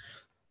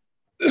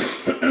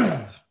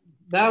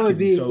 That would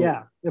be,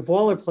 if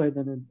Waller played,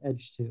 then an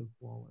edge to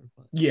Waller.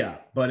 But. Yeah,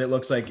 but it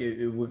looks like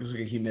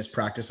he missed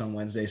practice on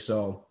Wednesday,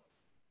 so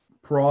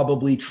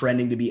probably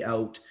trending to be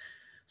out.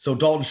 So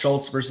Dalton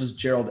Schultz versus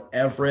Gerald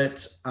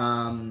Everett.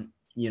 I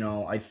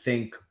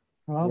think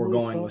we're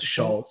going with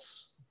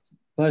Schultz.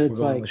 But it's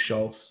with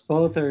Schultz.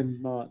 Both are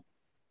not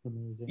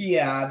amazing.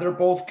 Yeah, they're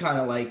both kind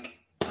of like,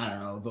 I don't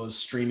know, those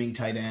streaming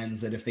tight ends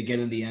that if they get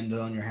in the end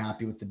zone, you're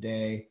happy with the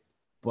day.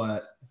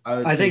 But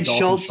I think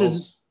Schultz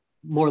is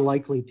more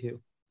likely to.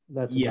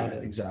 That's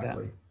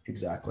exactly.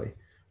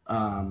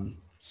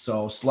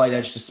 So slight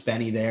edge to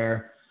Spenny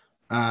there.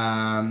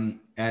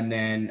 And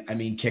then, I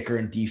mean, kicker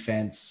and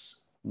defense,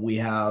 we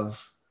have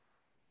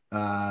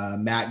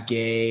Matt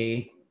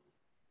Gay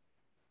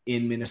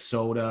in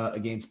Minnesota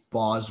against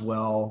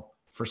Boswell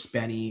for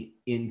Spenny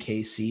in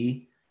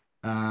KC.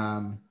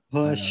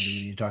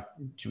 Push. We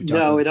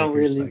don't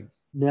really.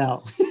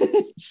 No.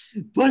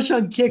 Push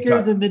on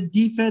kickers and the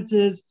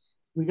defenses.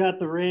 We got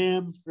the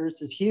Rams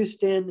versus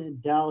Houston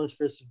and Dallas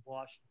versus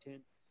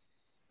Washington.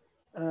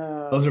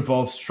 Those are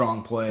both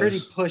strong plays. Pretty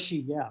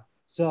pushy, yeah.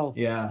 So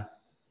yeah.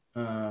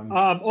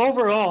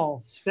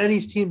 Overall,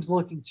 Spenny's team's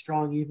looking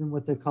strong, even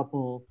with a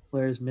couple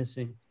players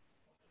missing.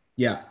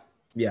 Yeah.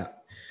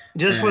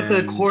 Just with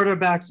the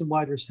quarterbacks and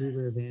wide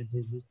receiver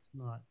advantage, it's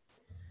not.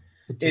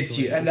 It's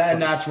you, and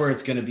that's where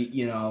it's going to be.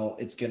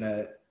 It's going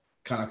to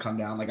kind of come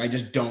down. Like I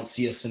just don't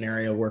see a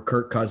scenario where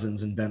Kirk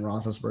Cousins and Ben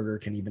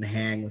Roethlisberger can even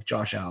hang with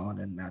Josh Allen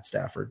and Matt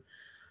Stafford.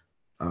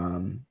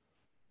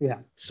 Yeah.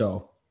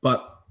 So,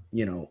 but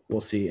we'll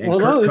see. And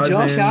Kirk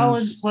Cousins,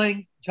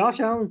 Josh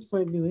Allen's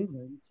playing New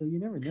England, so you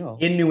never know.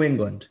 In New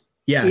England,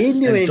 yes.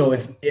 So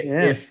if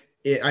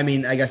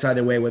I guess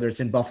either way, whether it's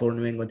in Buffalo or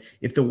New England,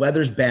 if the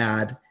weather's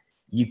bad,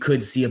 you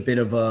could see a bit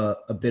of a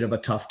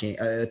tough game,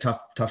 a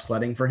tough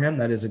sledding for him.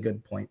 That is a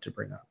good point to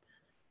bring up.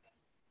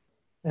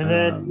 And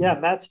then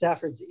Matt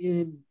Stafford's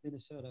in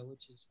Minnesota,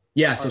 which is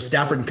so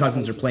Stafford and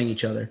Cousins are playing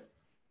each other.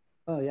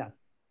 Oh yeah,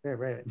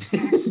 right.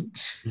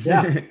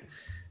 Yeah,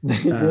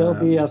 it'll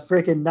be a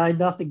freaking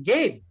 9-0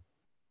 game.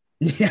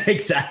 Yeah,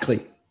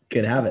 exactly.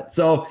 Could have it.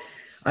 So,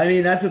 I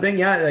mean, that's the thing.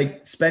 Yeah,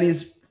 like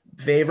Spenny's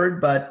favored,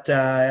 but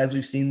as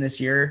we've seen this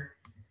year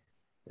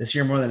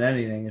more than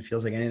anything, it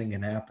feels like anything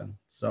can happen.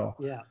 So,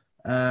 yeah.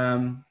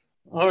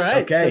 All right.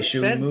 Okay,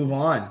 should we move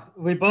on?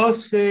 We both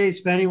say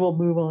Spenny will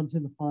move on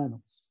to the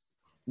finals.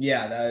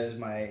 Yeah, that is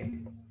my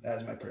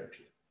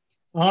prediction.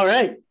 All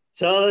right.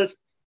 So this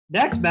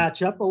next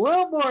matchup, a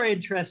little more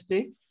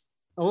interesting,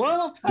 a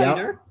little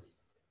tighter.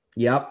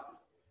 Yep.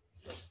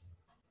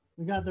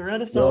 We got the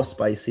Renaissance. A little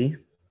spicy.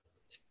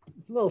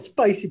 A little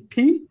spicy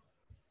Pete.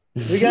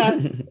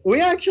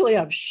 We actually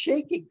have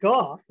shaky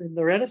Goff in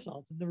the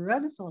Renaissance, and the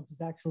Renaissance is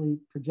actually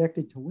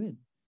projected to win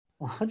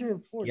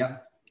 140 to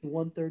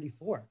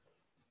 134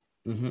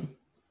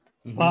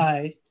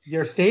 by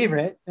your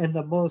favorite and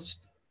the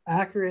most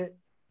accurate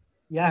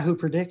Yahoo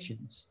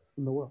predictions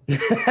in the world.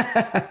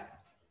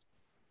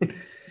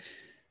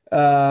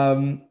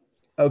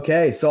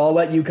 Okay, so I'll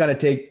let you kind of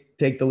take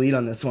the lead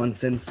on this one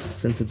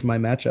since it's my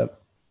matchup.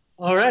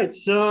 All right,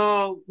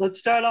 so let's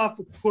start off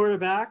with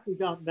quarterback. We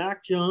got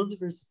Mac Jones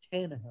versus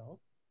Tannehill,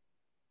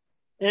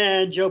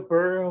 and Joe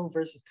Burrow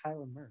versus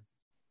Kyler Murray.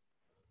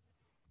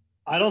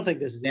 I don't think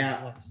this is even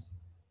close.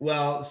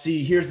 Well,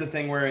 see, here's the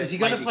thing: where is he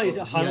going to play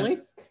Huntley?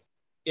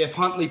 If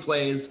Huntley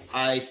plays,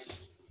 I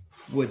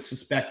would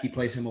suspect he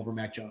plays him over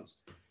Mac Jones.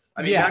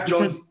 I mean, Mac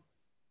Jones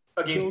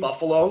against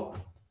Buffalo.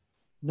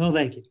 No,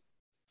 thank you.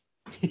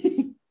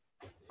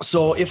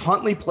 So if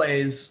Huntley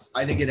plays,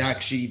 I think it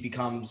actually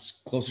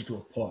becomes closer to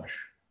a push.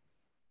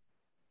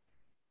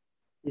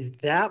 Is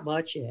that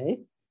much, eh?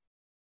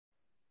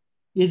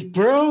 Is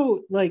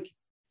Burrow that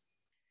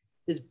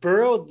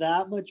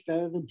much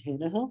better than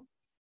Tannehill?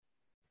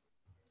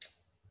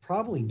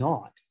 Probably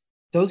not.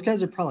 Those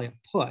guys are probably a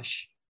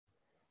push.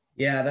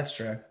 Yeah, that's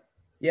true.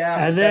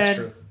 Yeah, and that's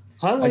true.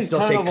 Huntley's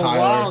kind of a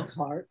wild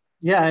card.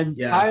 Yeah, and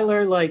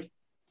Kyler,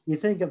 you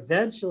think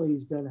eventually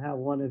he's going to have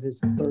one of his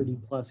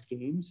 30-plus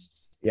games.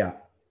 Yeah.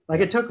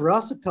 It took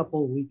Russ a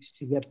couple of weeks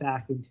to get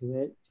back into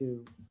it,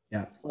 to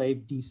play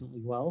decently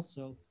well.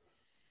 So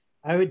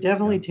I would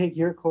definitely take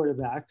your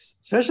quarterbacks,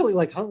 especially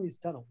Huntley's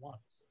done it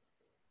once.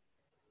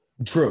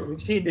 True.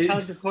 We've seen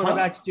tons of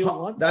quarterbacks do it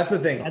once. That's the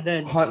thing. And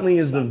then Huntley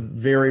is the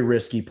very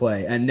risky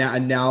play. And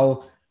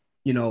now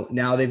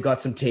they've got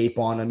some tape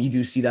on him. You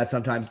do see that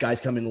sometimes guys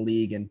come in the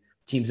league and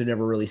teams have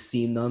never really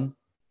seen them.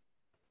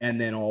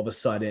 And then all of a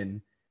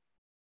sudden,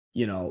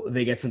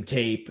 they get some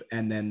tape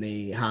and then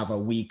they have a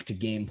week to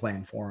game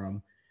plan for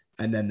him.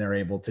 And then they're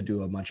able to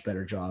do a much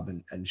better job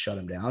and shut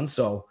him down.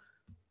 So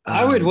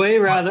I would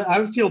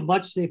feel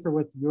much safer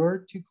with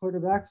your two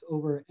quarterbacks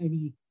over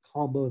any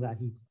combo that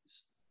he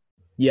plays.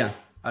 Yeah,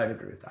 I'd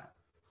agree with that.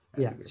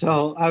 I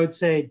would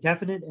say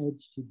definite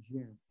edge to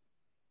Jeremy.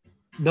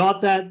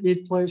 Not that these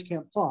players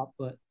can't pop,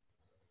 but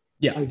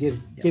I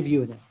give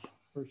you an edge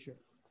for sure.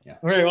 Yeah.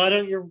 All right, why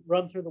don't you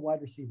run through the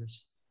wide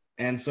receivers?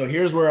 And so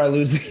here's where I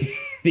lose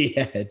the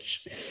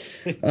edge.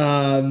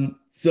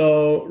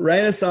 So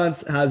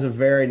Renaissance has a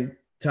very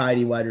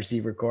tidy wide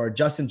receiver core.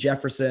 Justin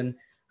Jefferson,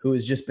 who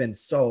has just been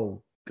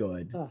so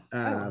good.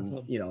 I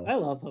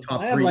love him.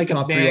 Top three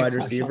wide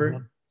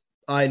receiver.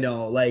 I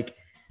know. I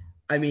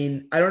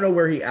don't know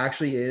where he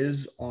actually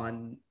is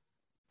in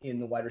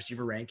the wide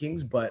receiver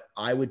rankings, but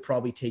I would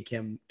probably take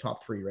him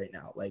top 3 right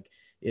now.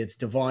 It's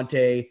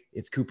Devontae,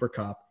 it's Cooper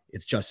Kupp,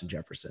 it's Justin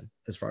Jefferson,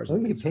 as far as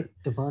I'm concerned. You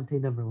picked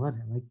Devontae number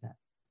 1. I like that.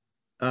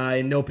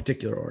 In no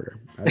particular order.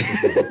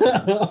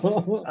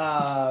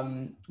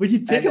 Would you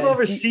pick him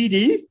over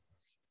CD?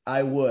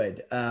 I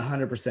would,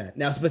 100%.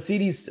 Now, but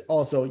CD's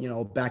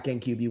also, back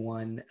end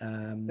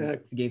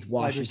QB1 against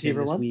Washington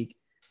this week.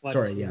 Wide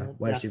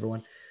receiver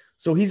 1.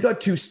 So he's got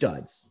 2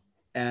 studs.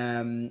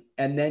 And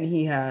then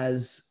he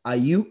has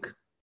Ayuk,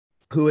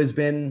 who he's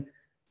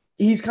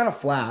kind of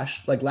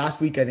flashed.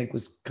 Last week, I think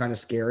was kind of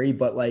scary,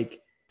 but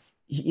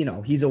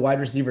he's a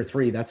wide receiver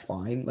 3. That's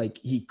fine.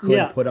 He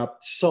could put up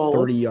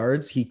 30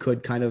 yards. He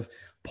could kind of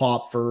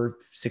pop for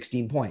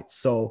 16 points.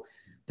 So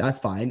that's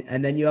fine.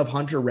 And then you have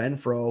Hunter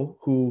Renfrow,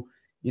 who,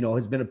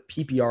 has been a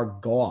PPR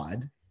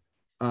god.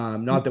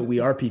 Not that we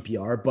are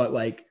PPR, but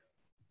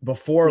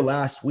before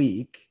last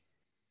week,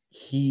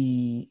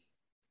 he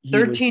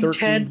 13, was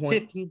 13 10,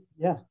 15.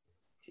 Yeah.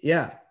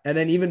 Yeah. And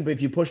then even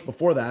if you push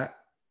before that,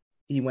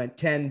 he went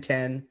 10,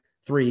 10,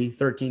 3,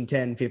 13,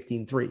 10,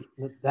 15, 3.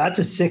 That's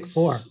a sick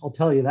 4. I'll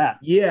tell you that.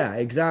 Yeah,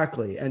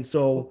 exactly. And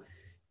so,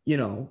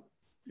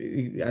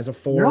 as a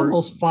 4, you're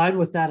almost fine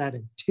with that at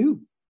a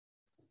 2.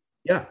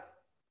 Yeah.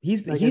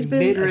 He's like been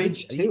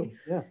mid-range 2.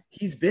 Yeah.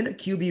 He's been a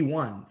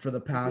QB1 for the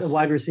past a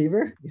wide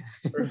receiver.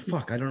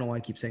 Fuck, I don't know why I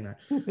keep saying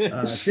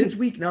that. Since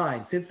week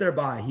 9, since their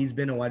bye, he's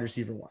been a wide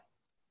receiver 1.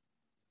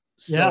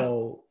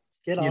 So,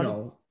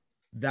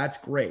 that's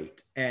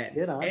great. And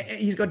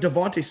he's got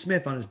Devontae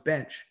Smith on his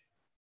bench.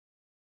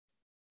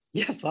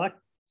 Yeah, fuck.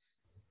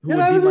 Who would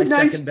be my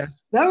second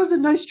best. That was a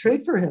nice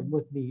trade for him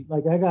with me.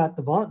 Like, I got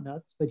Devont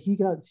nuts, but he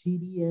got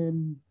CD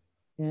and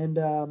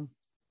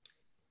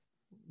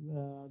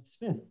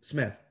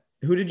Smith.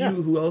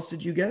 Who else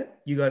did you get?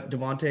 You got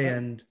Devontae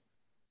and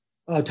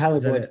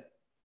Tyler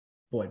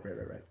Boyd.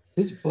 Right.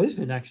 His boy's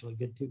been actually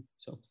good too.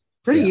 So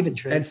pretty even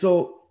trade. And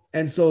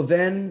so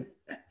then,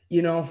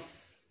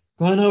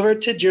 going over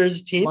to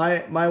Jersey's team.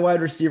 My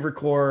wide receiver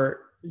core.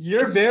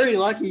 You're very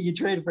lucky you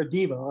traded for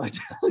Debo. I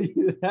tell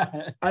you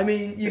that. I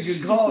mean, you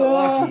can call it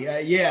lucky.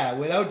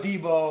 Without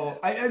Debo.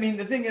 I mean,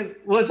 the thing is,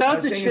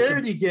 without the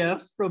charity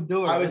gift from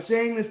Doris. I was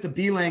saying this to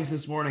B-Langs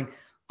this morning.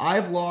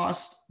 I've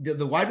lost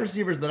the wide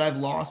receivers that I've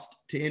lost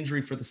to injury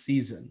for the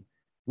season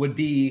would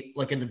be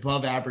like an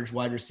above average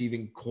wide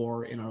receiving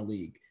core in our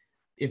league.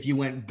 If you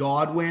went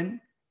Godwin,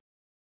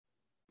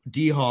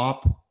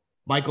 D-Hop,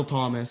 Michael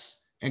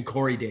Thomas, and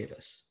Corey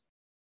Davis.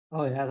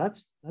 Oh yeah,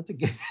 that's a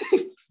good.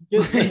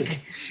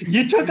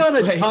 You took on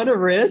a ton of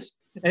risk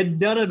and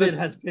none of it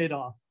has paid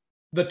off.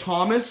 The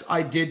Thomas,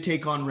 I did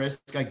take on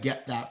risk. I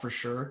get that for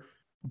sure.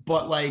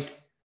 But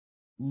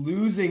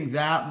losing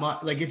that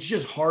much, it's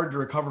just hard to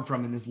recover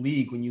from in this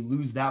league when you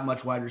lose that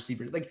much wide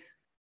receiver. Like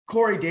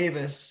Corey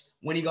Davis,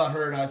 when he got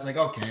hurt, I was like,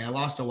 okay, I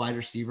lost a wide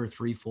receiver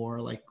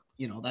 3-4.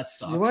 That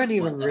sucks. You weren't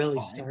even really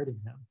starting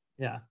him.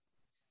 Yeah.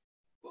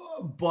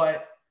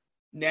 But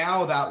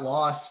now that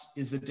loss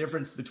is the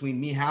difference between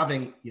me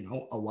having,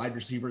 a wide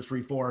receiver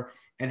 3-4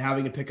 and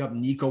having to pick up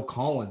Nico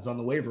Collins on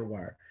the waiver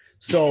wire.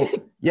 So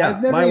yeah,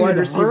 my wide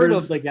receiver heard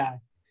of the guy.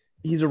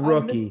 He's a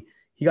rookie.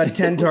 He got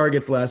 10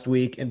 targets last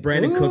week, and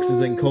Brandon Cooks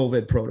is in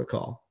COVID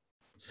protocol.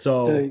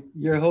 So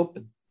you're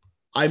hoping.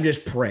 I'm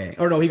just praying.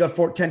 Or no, he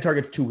got 10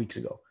 targets 2 weeks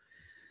ago.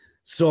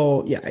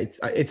 So yeah,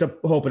 it's a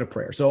hope and a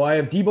prayer. So I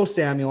have Deebo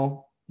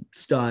Samuel,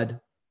 stud.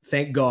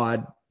 Thank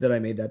God that I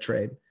made that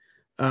trade.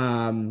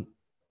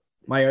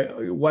 My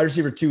wide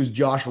receiver 2 is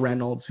Josh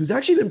Reynolds, who's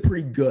actually been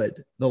pretty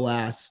good the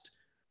last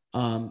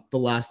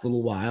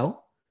little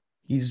while.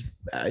 He's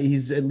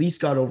at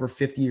least got over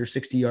 50 or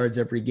 60 yards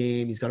every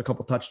game. He's got a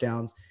couple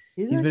touchdowns.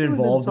 He's been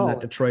involved in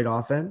that Detroit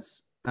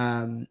offense.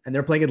 And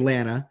they're playing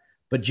Atlanta,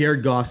 but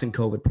Jared Goff's in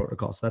COVID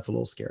protocol, so that's a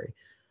little scary.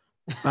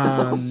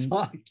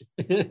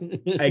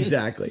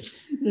 Exactly.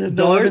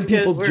 Donovan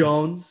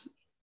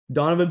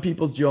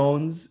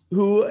Peoples-Jones,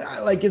 who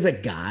is a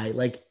guy.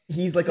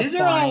 He's These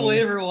are all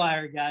waiver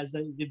wire guys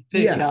that you can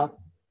pick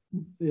up.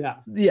 Yeah.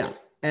 Yeah.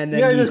 And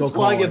then Nico just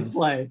plug and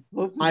play.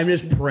 I'm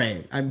just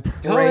praying.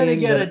 Go ahead and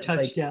get a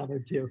touchdown or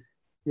two.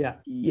 Yeah.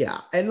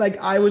 Yeah. And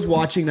I was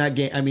watching that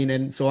game. I mean,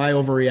 and so I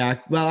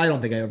overreact. Well, I don't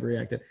think I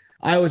overreacted.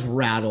 I was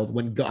rattled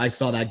when I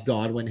saw that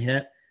Godwin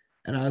hit.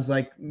 And I was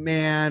like,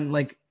 man,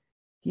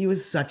 he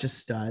was such a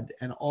stud.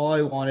 And all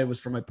I wanted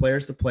was for my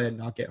players to play and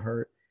not get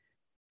hurt.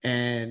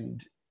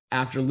 And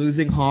after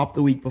losing Hop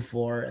the week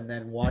before and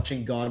then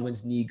watching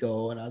Godwin's knee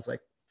go, and I was like,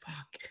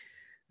 fuck,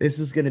 this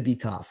is going to be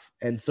tough.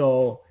 And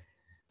so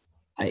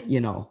I'm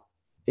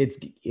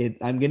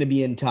going to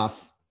be in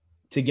tough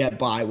to get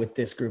by with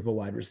this group of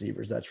wide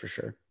receivers. That's for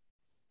sure.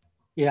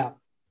 Yeah.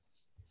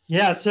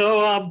 Yeah.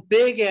 So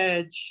big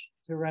edge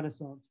to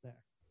Renaissance there.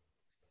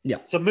 Yeah.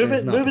 So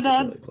moving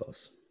on.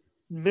 Close.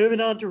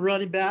 Moving on to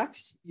running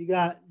backs. You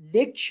got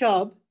Nick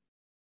Chubb,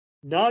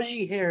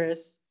 Najee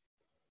Harris,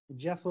 and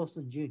Jeff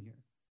Wilson Jr.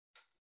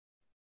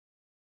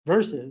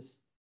 versus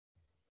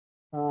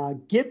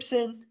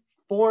Gibson,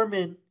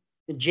 Foreman,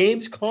 and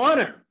James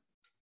Conner.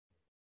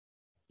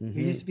 Mm-hmm.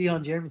 Who used to be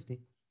on Jeremy's team.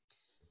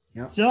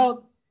 Yeah.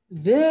 So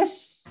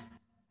it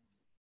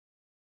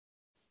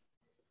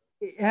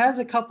has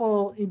a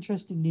couple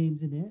interesting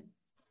names in it.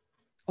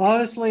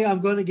 Honestly,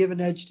 I'm going to give an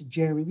edge to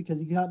Jeremy because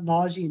he got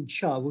Najee and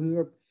Chubb, who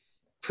are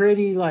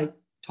pretty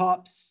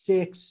top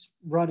 6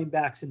 running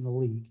backs in the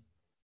league.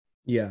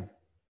 Yeah.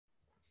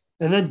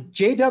 And then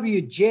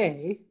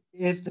JWJ,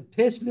 if the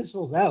piss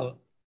missile's out,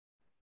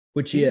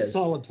 which he is, a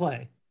solid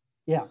play.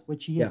 Yeah,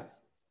 which he is.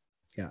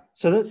 Yeah.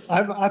 So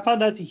I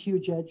found that's a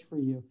huge edge for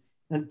you.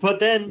 But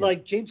then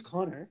James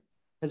Conner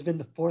has been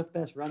the 4th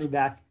best running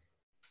back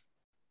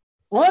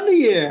on the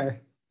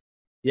year.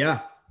 Yeah.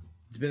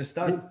 It's been a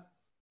stud.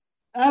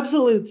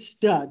 Absolute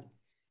stud.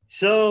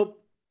 So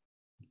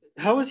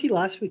how was he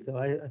last week though?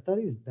 I thought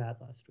he was bad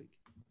last week.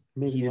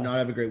 Maybe he did not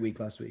have a great week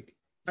last week.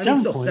 I think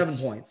still 7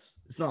 points.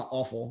 It's not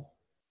awful.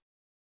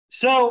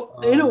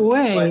 So in a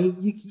way,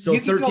 you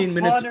 13 could go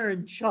minutes. Conner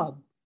and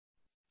Chubb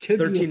Could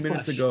be a 13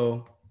 minutes push.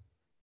 ago,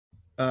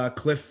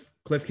 Cliff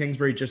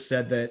Kingsbury just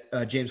said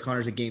that James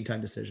Conner's a game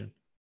time decision.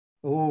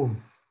 Oh,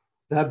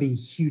 that'd be a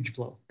huge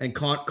blow. And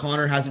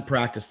Connor hasn't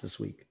practiced this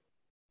week.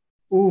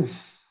 Oof.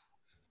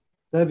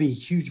 That'd be a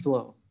huge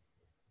blow.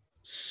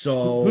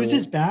 So who's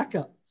his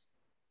backup?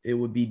 It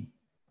would be,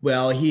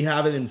 well, he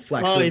have it in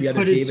flex. Oh, so it'd be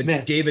either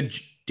Smith.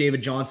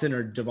 David Johnson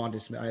or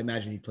Devonta Smith. I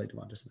imagine he'd play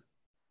Devonta Smith.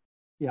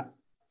 Yeah.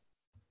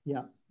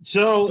 Yeah.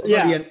 So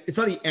it's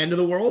not the end of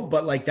the world,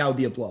 but like that would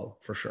be a blow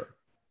for sure.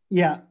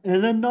 Yeah.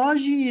 And then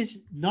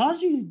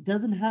Najee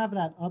doesn't have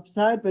that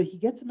upside, but he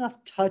gets enough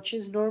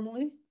touches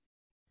normally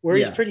where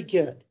he's pretty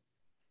good.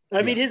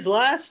 I mean, his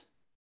last,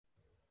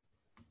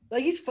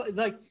 like, he's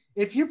like,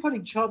 if you're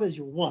putting Chubb as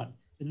your one,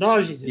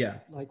 Najee's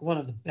like one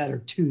of the better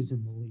twos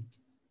in the league.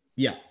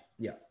 Yeah.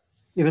 Yeah.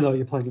 Even though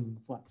you're playing him in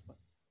the flex, but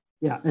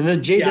yeah. And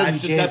then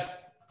JWJ.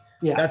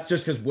 That's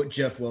just because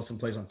Jeff Wilson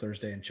plays on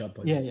Thursday and Chubb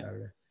plays on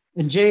Saturday.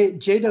 And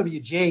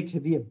JWJ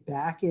could be a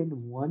back end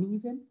one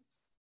even.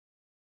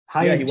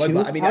 He was.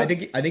 I mean, I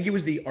think he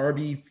was the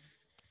RB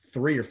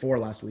 3 or 4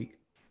 last week.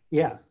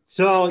 Yeah.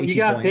 So you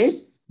got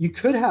points. You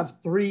could have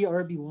 3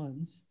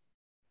 RB1s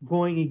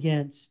going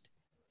against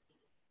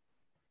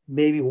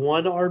maybe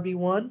 1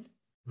 RB1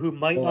 who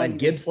might not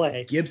even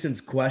play.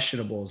 Gibson's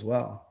questionable as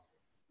well.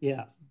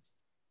 Yeah.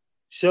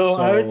 So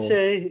I would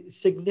say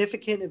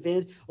significant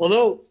advantage.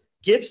 Although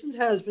Gibson's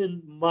has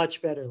been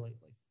much better lately.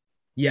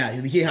 Yeah,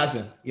 he has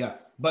been. Yeah.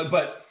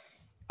 But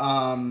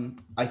I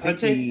think I'd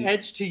say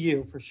edge to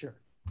you for sure.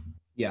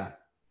 Yeah.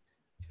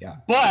 Yeah.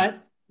 But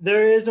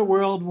there is a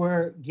world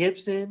where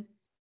Gibson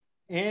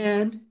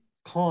and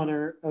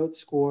Connor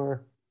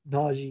outscore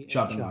Najee.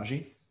 Chubb and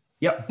Najee.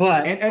 Yep.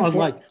 But and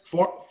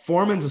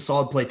Foreman's a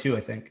solid play too, I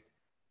think.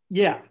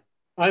 Yeah.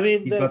 I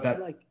mean, he's got that.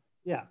 Like,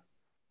 yeah.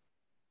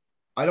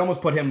 I'd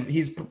almost put him,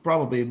 he's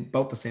probably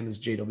about the same as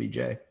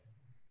JWJ.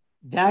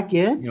 That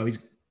good?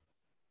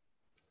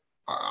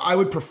 I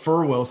would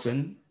prefer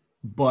Wilson,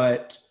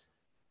 but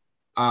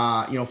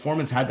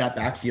Foreman's had that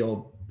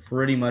backfield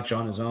pretty much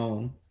on his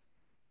own.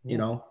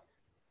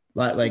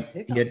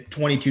 Like he had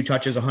 22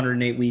 touches,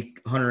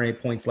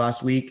 108 points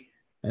last week,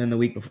 and then the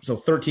week before, so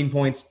 13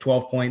 points,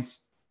 12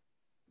 points,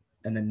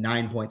 and then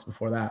 9 points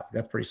before that.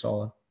 That's pretty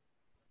solid.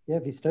 Yeah,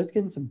 if he starts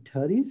getting some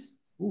tutties,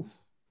 oof,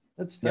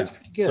 that's pretty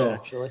good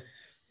actually.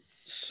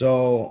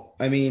 So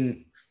I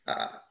mean,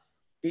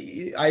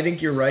 I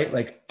think you're right.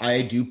 Like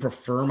I do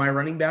prefer my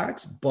running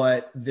backs,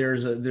 but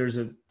there's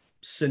a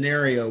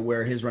scenario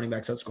where his running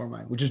backs outscore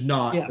mine, which is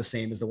not the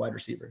same as the wide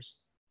receivers.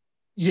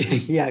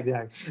 Yeah,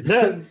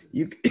 exactly.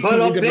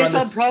 Based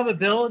on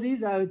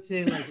probabilities, I would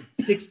say like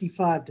it's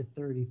 65 to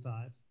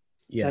 35.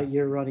 Yeah, that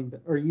you're running,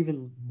 or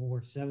even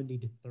more, 70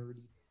 to 30,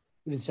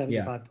 even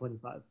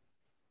 75-25.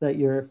 That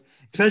you're,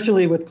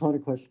 especially with Connor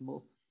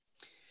questionable.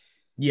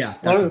 Yeah,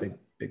 that's a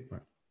big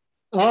part.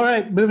 All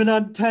right, moving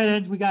on to tight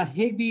ends. We got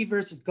Higbee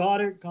versus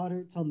Goddard.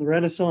 Goddard's on the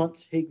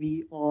Renaissance.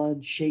 Higbee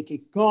on Shake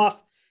It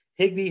Goff.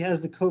 Higbee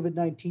has the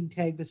COVID-19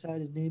 tag beside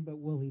his name, but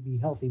will he be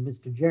healthy,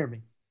 Mr.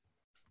 Jeremy?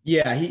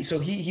 Yeah,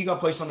 he got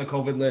placed on the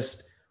COVID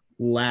list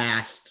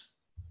last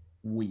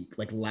week,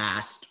 like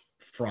last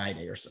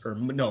Friday or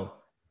no,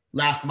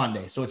 last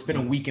Monday. So it's been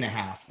a week and a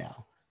half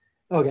now.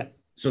 Okay.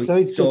 So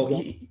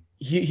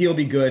he'll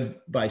be good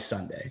by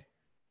Sunday.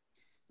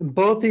 And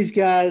both these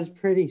guys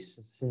pretty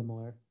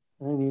similar.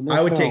 I mean,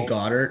 I would take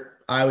Goddard.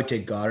 I would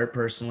take Goddard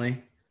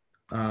personally.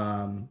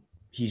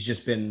 He's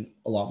just been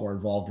a lot more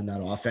involved in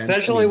that offense,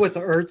 especially with the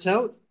Ertz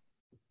out.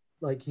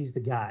 Like he's the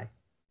guy.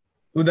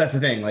 Well, that's the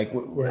thing. Like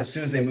as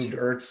soon as they moved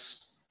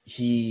Ertz,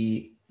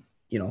 he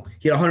had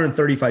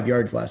 135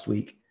 yards last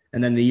week,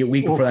 and then the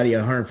week before that he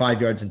had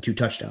 105 yards and 2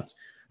 touchdowns.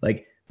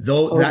 Like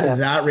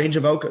that range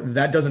of outcome,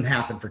 that doesn't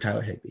happen for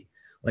Tyler Higbee.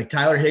 Like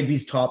Tyler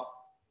Higbee's top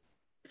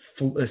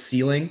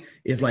ceiling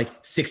is like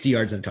 60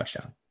 yards and a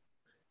touchdown.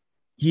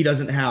 He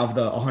doesn't have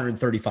the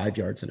 135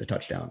 yards and a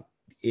touchdown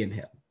in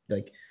him.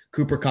 Like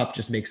Cooper Kupp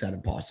just makes that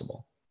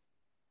impossible.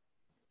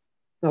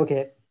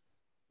 Okay.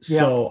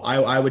 So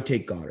I would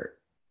take Goddard.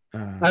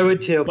 I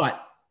would too.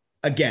 But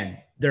again,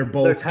 they're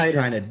both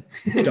kind of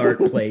dart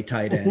play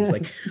tight ends.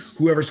 Like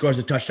whoever scores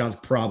a touchdown is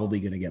probably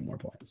going to get more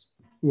points.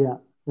 Yeah,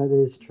 that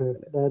is true.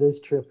 That is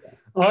true.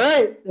 All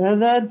right.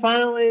 And then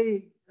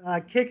finally,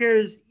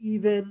 kickers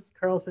even.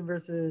 Carlson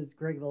versus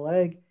Greg the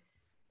Leg.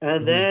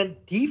 And then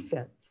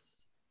defense.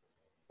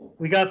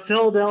 We got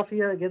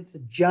Philadelphia against the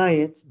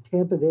Giants and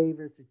Tampa Bay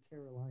versus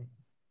Carolina.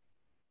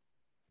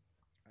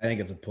 I think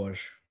it's a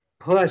push.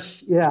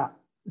 Push, yeah.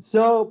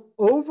 So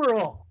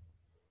overall,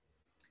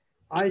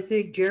 I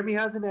think Jeremy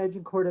has an edge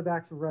in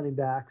quarterbacks and running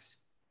backs.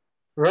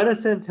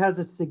 Renaissance has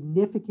a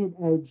significant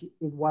edge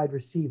in wide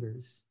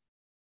receivers.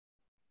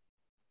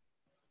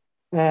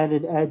 And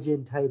an edge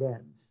in tight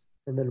ends.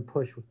 And then a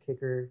push with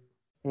kicker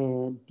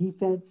and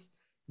defense.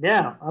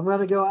 Now, I'm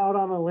going to go out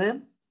on a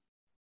limb.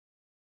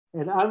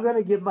 And I'm going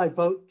to give my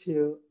vote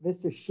to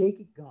Mr. Shake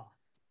It Goff.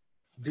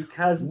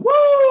 Because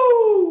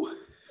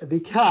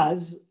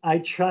I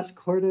trust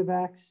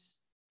quarterbacks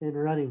and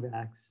running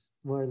backs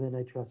more than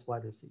I trust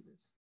wide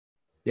receivers.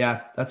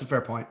 Yeah, that's a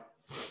fair point.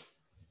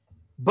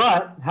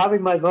 But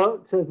having my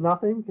vote says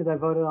nothing because I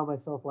voted on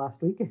myself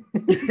last week.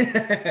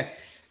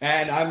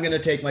 And I'm going to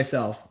take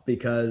myself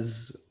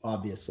because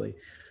obviously.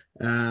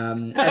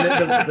 And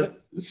the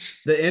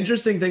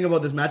interesting thing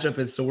about this matchup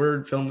is, so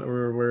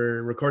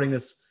we're recording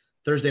this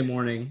Thursday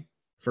morning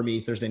for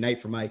me, Thursday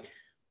night for Mike,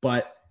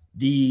 but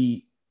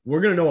we're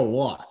going to know a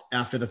lot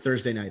after the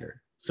Thursday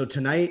nighter. So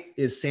tonight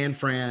is San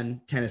Fran,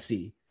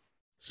 Tennessee.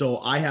 So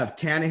I have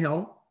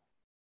Tannehill,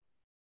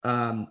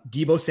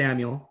 Deebo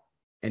Samuel,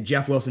 and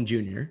Jeff Wilson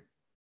Jr.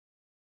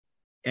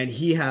 And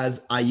he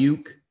has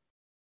Ayuk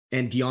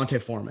and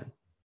Deontay Foreman.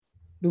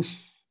 Oof.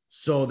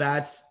 So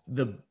that's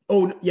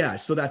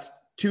so that's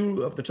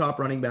two of the top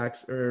running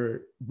backs,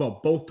 or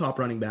both top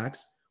running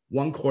backs,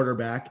 one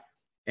quarterback,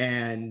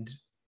 and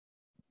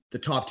the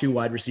top two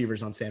wide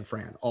receivers on San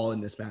Fran, all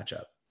in this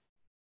matchup.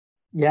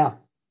 Yeah.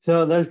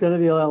 So there's going to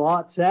be a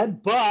lot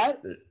said,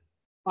 but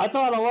I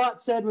thought a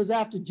lot said was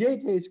after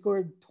JT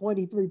scored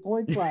 23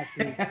 points last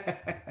week.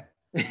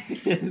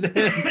 And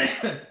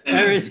then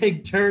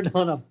everything turned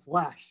on a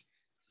flash.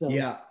 So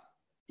Yeah.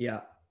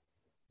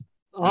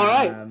 All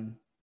right.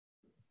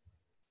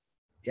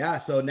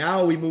 So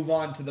now we move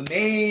on to the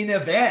main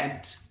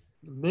event.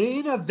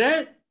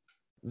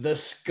 The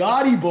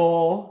Scotty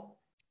Bowl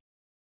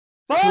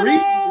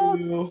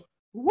preview.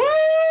 Woo!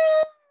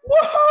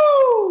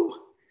 Woohoo!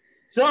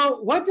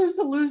 So what does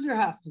the loser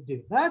have to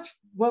do? That's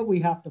what we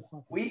have to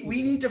fucking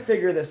We need to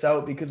figure this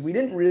out, because we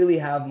didn't really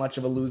have much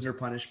of a loser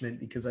punishment,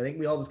 because I think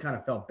we all just kind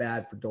of felt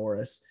bad for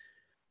Doris.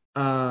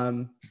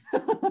 The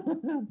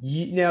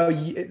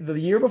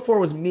year before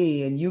was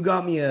me, and you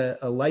got me a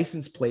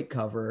license plate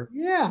cover.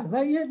 Yeah,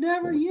 that you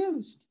never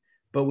used.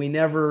 But we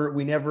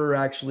never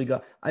actually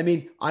got. I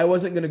mean, I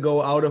wasn't going to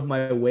go out of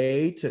my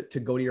way to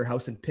go to your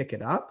house and pick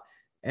it up,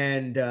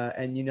 and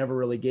you never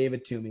really gave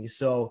it to me.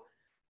 So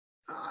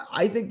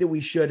I think that we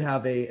should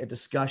have a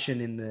discussion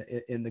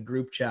in the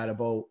group chat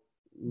about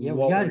we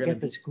got to get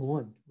this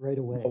going right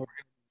away. What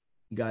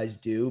you guys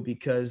do,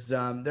 because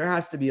there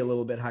has to be a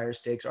little bit higher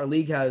stakes. Our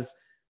league has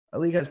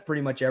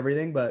pretty much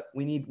everything, but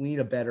we need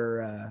a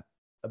better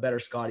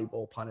Scotty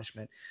Bowl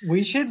punishment.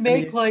 We should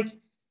make like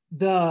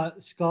the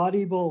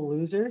Scotty Bowl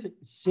loser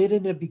sit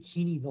in a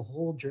bikini the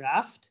whole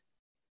draft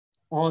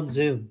on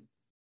Zoom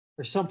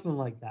or something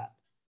like that.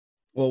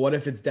 Well, what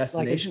if it's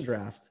destination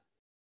draft?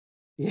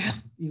 Yeah,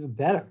 even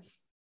better.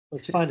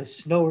 Let's find a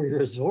snowy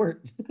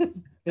resort.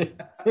 Like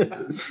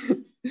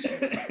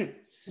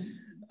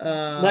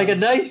a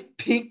nice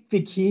pink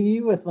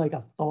bikini with like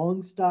a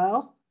thong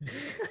style.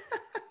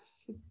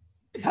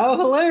 How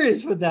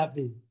hilarious would that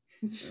be?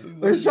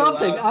 Or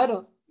something.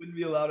 Wouldn't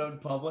be allowed on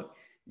public.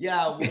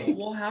 Yeah,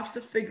 we'll have to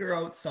figure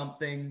out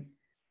something.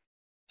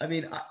 I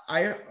mean,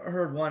 I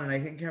heard one, and I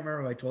can't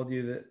remember if I told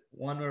you that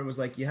one where it was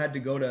like you had to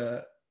go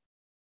to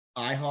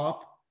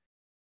IHOP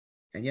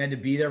and you had to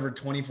be there for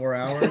 24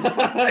 hours.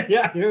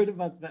 Yeah, I heard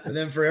about that. And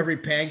then for every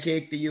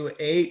pancake that you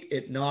ate,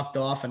 it knocked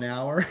off an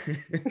hour. so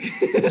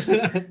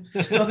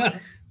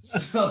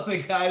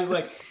the guy's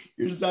like,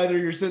 you're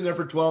sitting there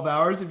for 12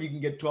 hours if you can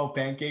get 12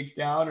 pancakes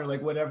down, or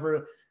like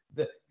whatever.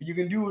 You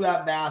can do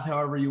that math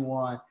however you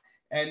want.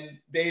 And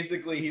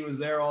basically he was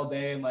there all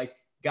day, and like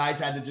guys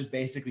had to just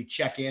basically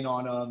check in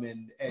on him,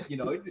 and you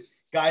know,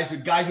 guys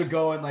would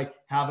go and like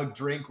have a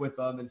drink with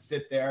them and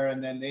sit there,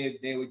 and then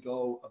they would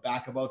go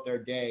back about their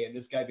day. And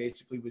this guy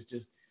basically was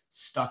just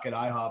stuck at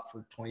IHOP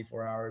for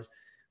 24 hours.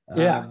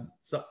 Yeah.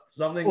 So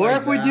something. Or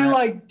like if we do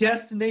like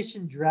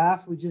destination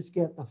draft, we just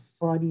get the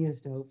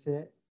funniest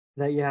outfit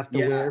that you have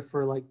to wear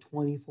for like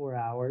 24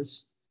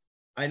 hours.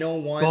 I know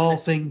one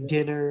golfing,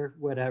 dinner,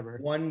 whatever.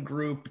 One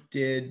group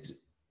did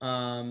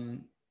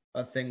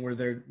a thing where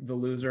the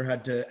loser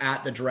had to,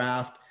 at the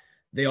draft,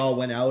 they all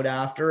went out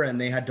after, and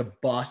they had to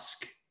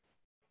busk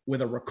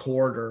with a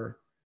recorder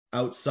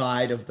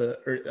outside of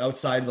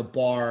the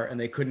bar, and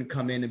they couldn't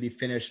come in and be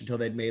finished until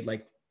they'd made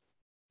like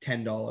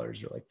 $10 or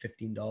like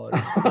 $15 or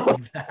something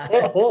like that.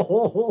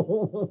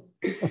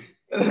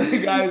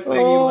 The guy was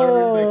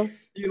saying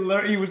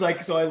he was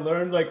like, so I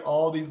learned like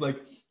all these like,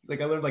 it's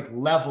like I learned like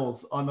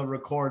levels on the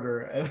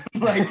recorder, and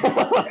like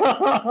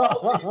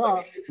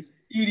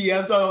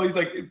EDM song, all these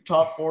like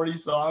top 40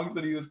 songs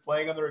that he was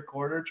playing on the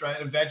recorder,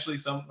 eventually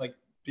some like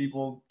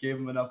people gave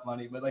him enough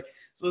money. But like,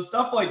 so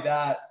stuff like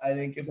that, I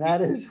think if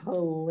that is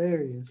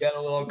hilarious, get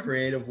a little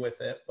creative with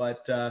it,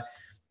 but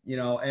you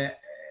know,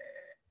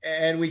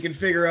 and we can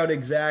figure out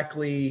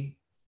exactly,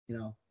 you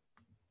know,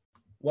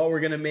 what we're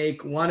going to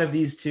make one of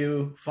these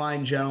two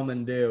fine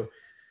gentlemen do.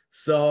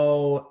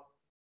 So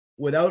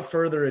without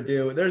further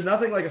ado, there's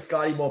nothing like a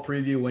Scotty Bowl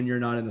preview when you're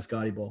not in the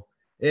Scotty Bowl.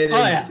 It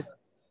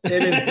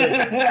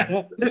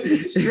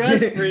is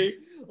stress-free.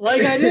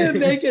 Like I didn't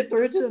make it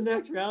through to the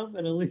next round,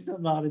 but at least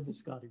I'm not in the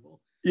Scotty Bowl.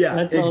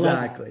 Yeah,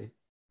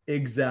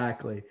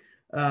 exactly.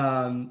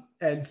 And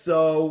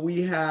so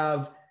we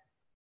have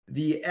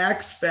the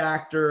X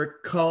Factor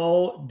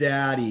Cull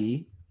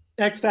Daddy.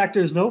 X Factor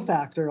is no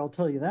factor, I'll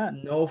tell you that.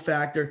 No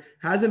factor.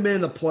 Hasn't been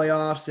in the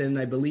playoffs in,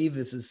 I believe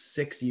this is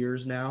 6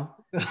 years now.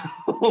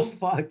 Oh,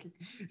 fuck.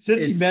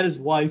 Since he met his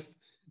wife.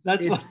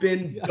 That's it's why-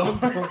 been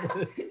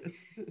dark.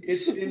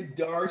 It's been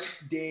dark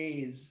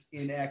days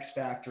in X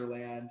Factor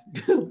land.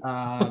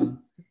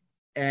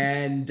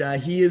 And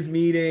he is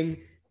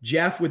meeting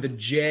Jeff with a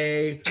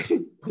J,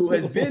 who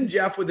has been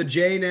Jeff with a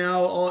J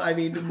now.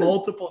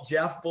 Multiple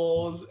Jeff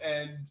Bowls,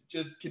 and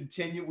just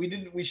continue.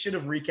 We should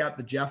have recapped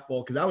the Jeff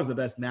Bowl because that was the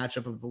best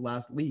matchup of the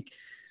last week.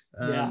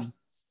 Yeah.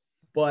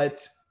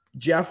 But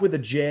Jeff with a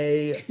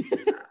J,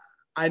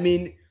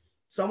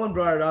 someone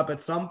brought it up at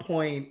some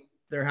point.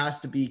 There has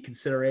to be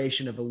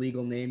consideration of a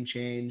legal name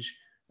change.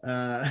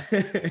 Yeah.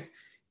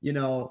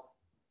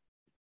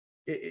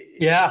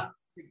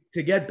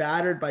 To get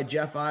battered by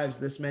Jeff Ives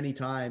this many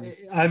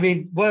times.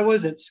 What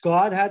was it?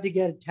 Scott had to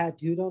get it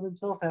tattooed on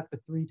himself after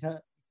 3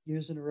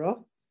 years in a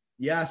row.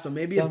 Yeah, so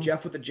maybe if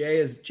Jeff with a J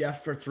is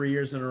Jeff for 3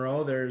 years in a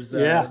row, there's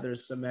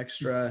some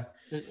extra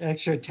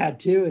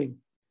tattooing.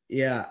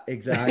 Yeah,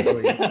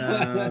 exactly.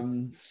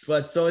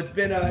 But so it's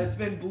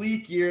been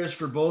bleak years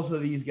for both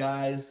of these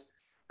guys.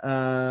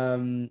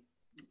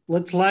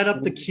 Let's line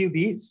up the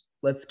QBs.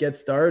 Let's get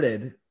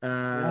started.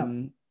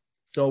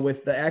 So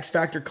with the X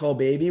Factor Call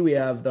Baby, we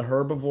have the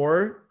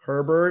Herbivore,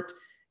 Herbert,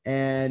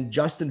 and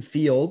Justin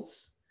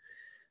Fields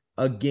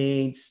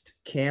against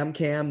Cam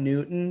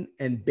Newton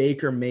and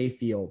Baker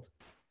Mayfield.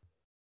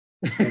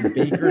 And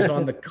Baker's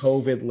on the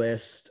COVID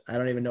list. I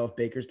don't even know if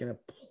Baker's going to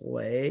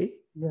play.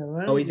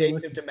 Yeah, he's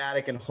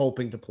asymptomatic and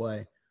hoping to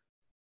play.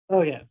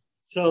 Oh, yeah.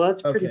 So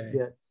that's pretty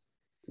good.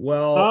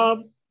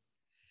 Well,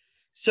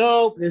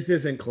 so this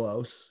isn't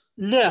close.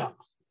 No.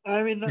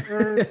 The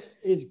Herbs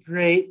is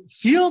great.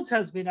 Fields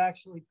has been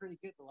actually pretty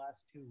good the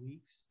last 2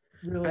 weeks.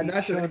 Really, and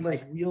that's I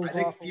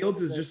think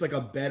Fields is just like a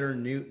better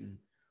Newton.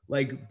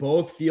 Like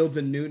both Fields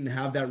and Newton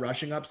have that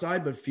rushing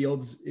upside, but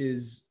Fields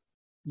is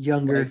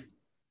younger,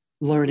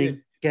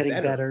 learning, getting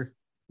better.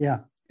 Yeah.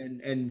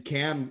 And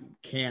Cam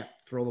can't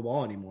throw the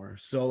ball anymore.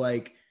 So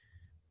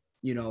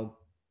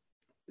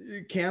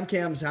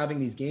Cam's having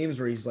these games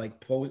where he's like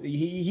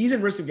he's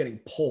in risk of getting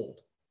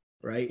pulled.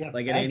 Right. Yeah,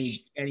 at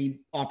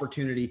any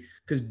opportunity,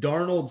 because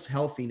Darnold's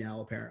healthy now,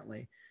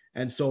 apparently.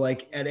 And so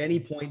at any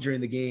point during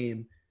the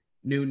game,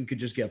 Newton could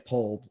just get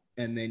pulled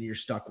and then you're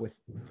stuck with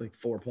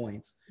 4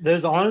 points.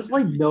 There's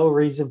honestly no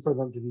reason for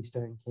them to be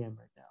starting Cam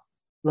right now.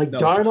 No,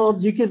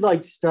 Darnold, you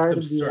could start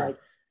and be like,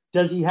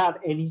 does he have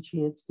any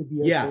chance to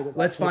be? Yeah.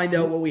 Let's find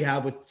out what we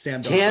have with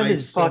Sam Darnold. Cam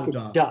is fucking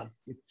dumb.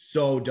 It's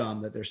so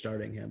dumb that they're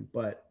starting him,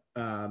 but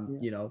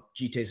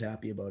GT's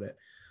happy about it.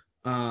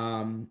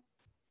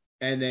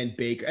 And then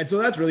Baker. And so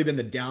that's really been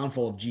the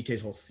downfall of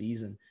GT's whole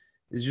season.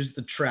 It's just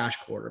the trash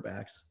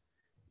quarterbacks.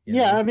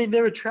 Yeah,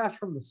 they were trash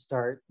from the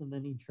start, and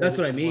then he. That's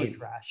what I mean.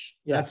 Trash.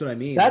 Yeah. That's what I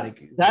mean.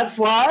 That's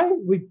why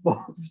we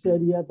both said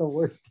he had the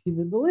worst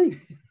team in the league.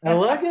 And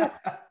look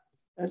at,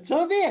 and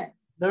so be it.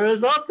 The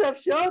results have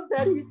shown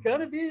that he's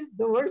gonna be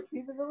the worst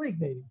team in the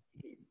league, maybe.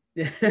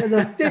 There's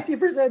a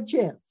 50%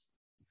 chance.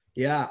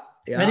 Yeah.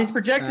 And he's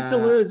projected to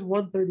lose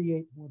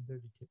 138,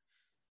 132.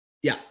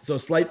 Yeah, so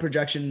slight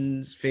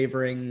projections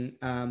favoring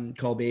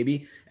Call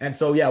Baby. And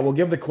so, we'll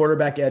give the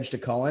quarterback edge to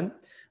Cullen.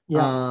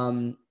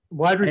 Yeah.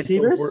 Wide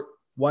receivers? So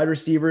wide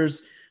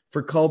receivers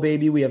for Call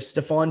Baby, we have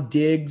Stephon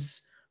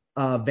Diggs,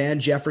 Van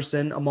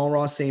Jefferson,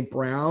 Amon-Ra St.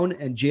 Brown,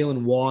 and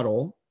Jalen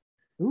Waddle.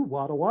 Ooh,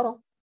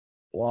 Waddle.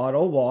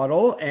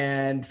 Waddle.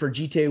 And for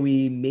GTA,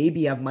 we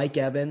maybe have Mike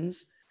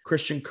Evans,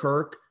 Christian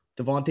Kirk,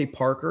 Devontae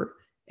Parker,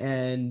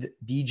 and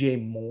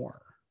DJ Moore.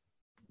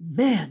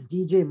 Man,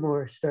 DJ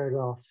Moore started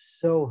off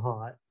so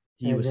hot.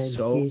 He's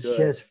good.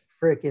 Just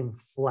freaking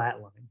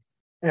flatlined.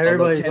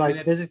 Everybody's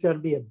like, this is going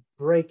to be a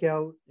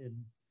breakout,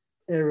 and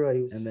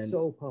everybody was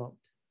so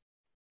pumped.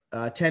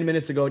 10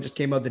 minutes ago, it just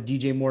came out that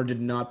DJ Moore did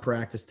not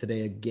practice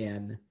today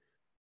again.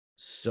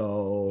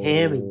 So,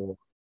 Hammy.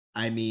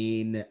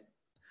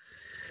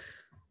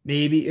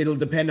 Maybe it'll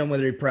depend on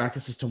whether he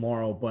practices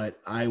tomorrow, but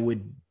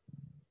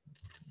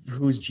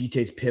who's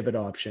GT's pivot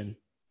option?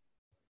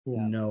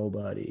 Yeah.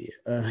 Nobody.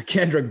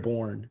 Kendrick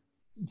Bourne.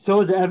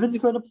 So is Evans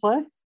going to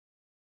play?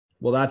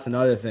 Well, that's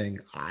another thing.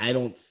 I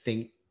don't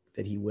think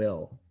that he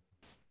will.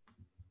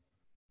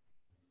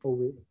 Oh,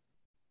 really?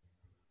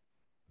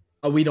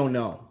 We don't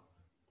know.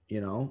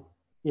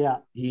 Yeah.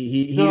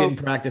 He didn't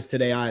practice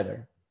today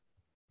either.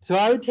 So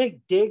I would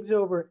take Diggs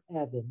over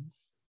Evans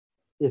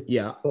if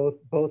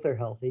both are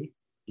healthy.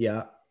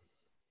 Yeah.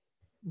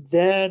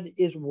 Then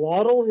is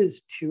Waddle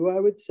his 2,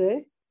 I would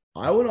say?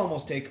 I would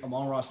almost take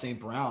Amon-Ra St.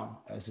 Brown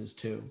as his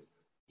 2.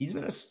 He's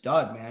been a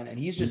stud, man, and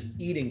he's just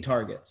eating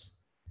targets.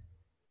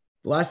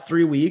 The last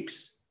 3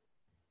 weeks,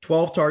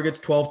 12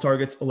 targets,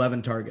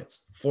 11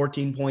 targets,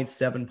 14 points,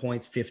 7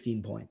 points,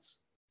 15 points.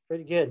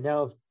 Pretty good.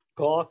 Now, if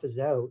Goff is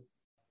out,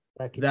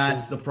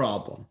 that's the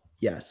problem.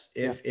 Yes.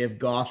 If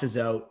Goff is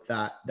out,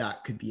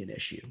 that could be an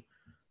issue.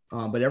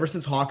 But ever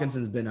since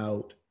Hawkinson's been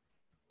out,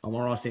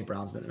 Amon-Ra St.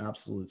 Brown's been an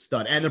absolute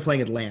stud. And they're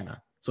playing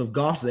Atlanta. So if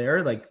Goff's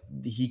there,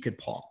 he could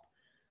pop.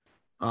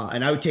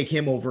 And I would take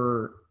him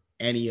over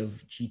any of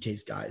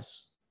GT's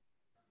guys.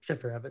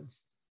 Except for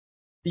Evans.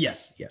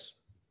 Yes.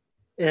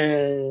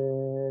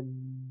 And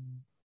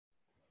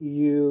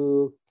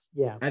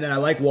And then I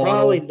like Waddle.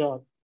 Probably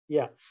not.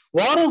 Yeah.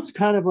 Waddle's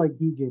kind of like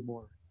DJ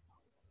Moore.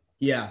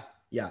 Yeah.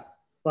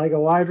 Like a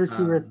wide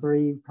receiver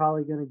 3,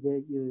 probably going to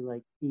get you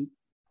like 8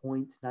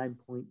 points, 9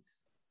 points.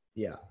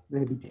 Yeah.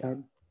 Maybe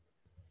 10.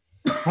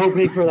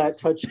 Hoping for that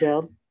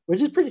touchdown,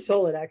 which is pretty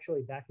solid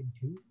actually back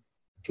in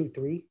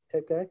 2-3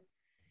 type guy.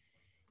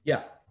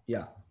 Yeah.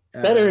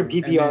 Better in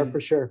PPR for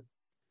sure.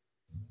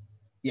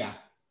 Yeah.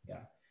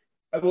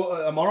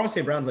 Well, Amaro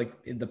St. Brown's like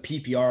in the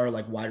PPR,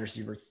 like wide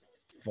receiver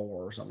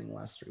 4 or something the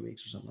last 3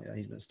 weeks or something like that.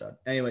 He's been a stud.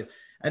 Anyways,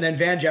 and then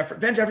Van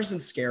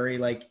Jefferson's scary.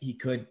 Like he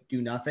could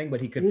do nothing,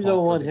 but he could He's pop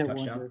a for a big one-hit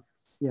touchdown.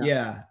 wonder.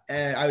 Yeah.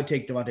 And I would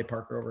take Devontae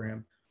Parker over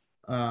him.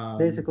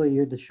 Basically,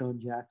 you're Deshaun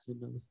Jackson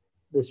of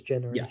this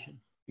generation.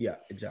 Yeah,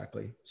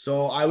 exactly.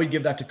 So I would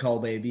give that to Call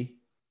Baby.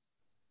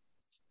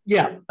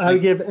 Yeah, I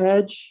would give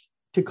edge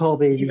to Call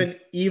Baby.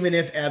 Even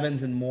if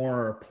Evans and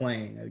Moore are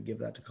playing, I would give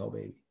that to Call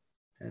Baby.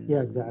 And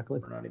yeah, exactly.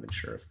 We're not even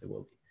sure if they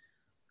will be.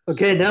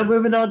 Okay, now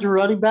moving on to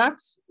running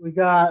backs. We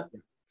got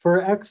for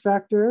X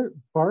Factor,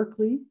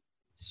 Barkley,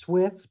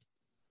 Swift,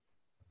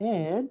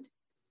 and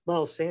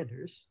Miles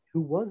Sanders,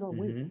 who was on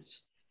waivers.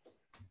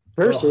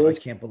 Versus,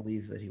 I can't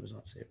believe that he was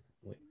not saved.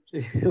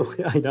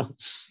 I know.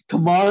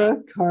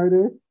 Kamara,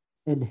 Carter,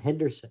 and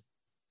Henderson.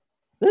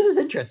 This is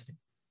interesting.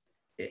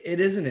 It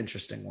is an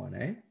interesting one,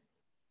 eh?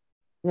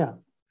 Yeah.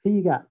 Who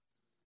you got?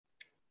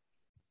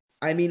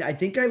 I mean, I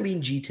think I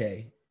lean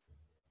GT.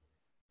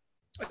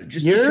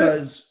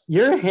 Because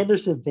you're a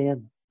Henderson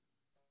fan.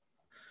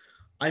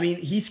 I mean,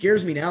 he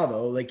scares me now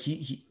though. Like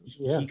he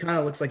kind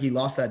of looks like he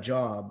lost that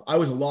job. I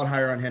was a lot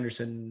higher on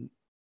Henderson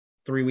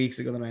 3 weeks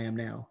ago than I am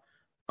now.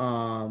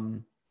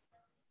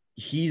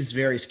 He's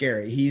very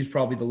scary. He's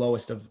probably the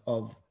lowest of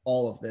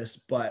all of this,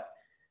 but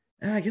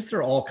I guess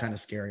they're all kind of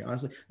scary,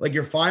 honestly. Like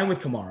you're fine with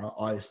Kamara,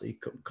 obviously.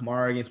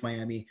 Kamara against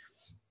Miami.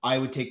 I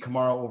would take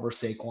Kamara over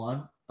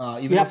Saquon.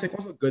 Even though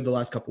Saquon's looked good the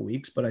last couple of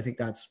weeks, but I think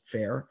that's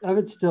fair. I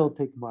would still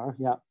take Kamara,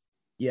 yeah.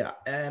 Yeah,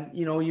 and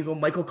you go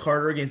Michael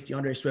Carter against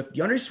DeAndre Swift.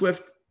 DeAndre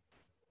Swift,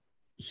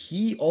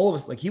 he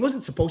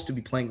wasn't supposed to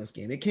be playing this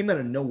game. It came out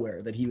of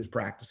nowhere that he was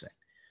practicing.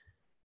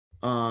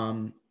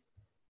 And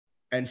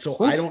so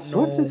I don't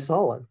know. Swift is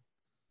solid.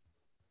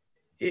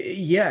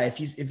 Yeah, if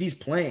he's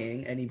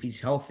playing and if he's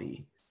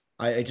healthy,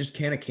 I just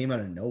kind of came out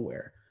of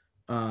nowhere.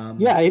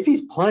 If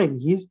he's playing,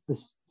 he's the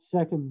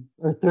second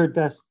or third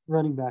best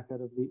running back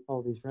out of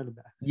all these running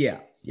backs. Yeah.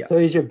 So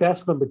he's your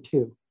best number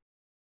 2.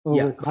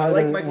 Yeah, I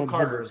like Michael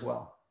Carter as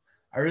well.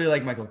 I really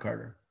like Michael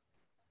Carter.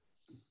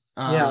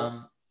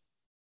 And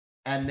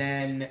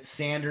then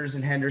Sanders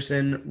and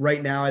Henderson.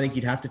 Right now, I think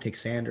you'd have to take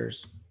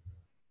Sanders.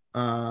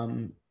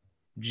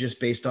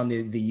 Just based on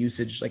the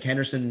usage. Like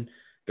Henderson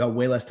got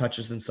way less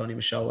touches than Sony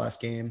Michel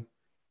last game.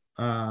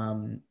 Carter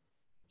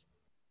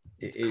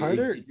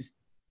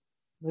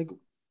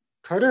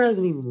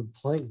hasn't even been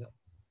playing though.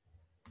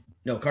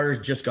 No, Carter's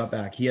just got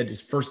back. He had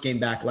his first game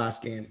back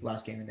last game,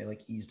 and they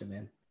eased him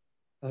in.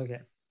 Okay.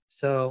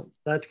 So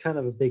that's kind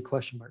of a big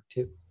question mark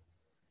too.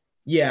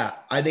 Yeah,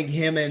 I think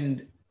him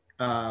and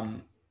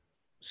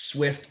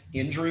Swift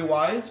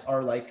injury-wise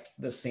are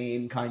the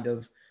same kind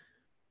of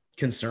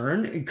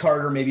concern.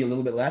 Carter maybe a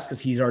little bit less because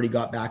he's already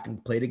got back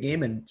and played a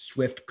game, and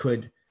Swift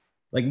could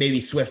maybe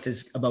Swift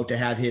is about to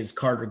have his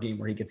Carter game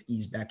where he gets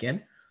eased back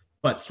in,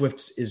 but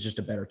Swift is just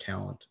a better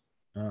talent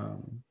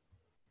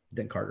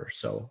than Carter.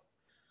 So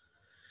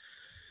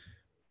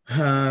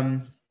I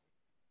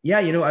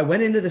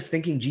went into this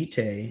thinking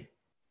GT.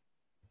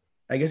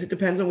 I guess it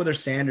depends on whether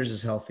Sanders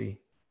is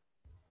healthy.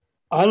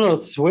 I don't know.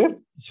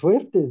 Swift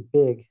is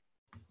big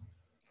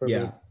for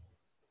me.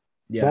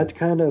 Yeah. That's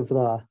kind of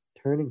the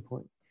turning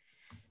point.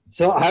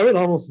 So I would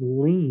almost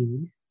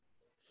lean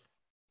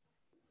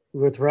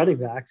with running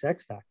backs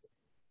X Factor.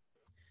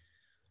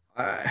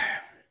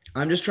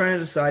 I'm just trying to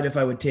decide if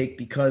I would take,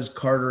 because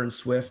Carter and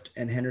Swift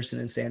and Henderson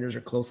and Sanders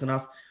are close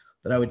enough,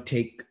 that I would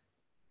take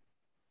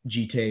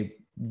GT,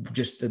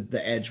 just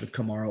the edge with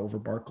Kamara over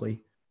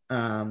Barkley.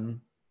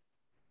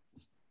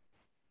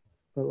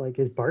 But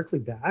is Barkley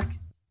back?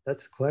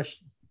 That's the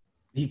question.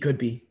 He could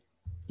be.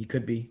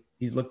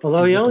 He's looked.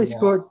 Although he only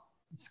scored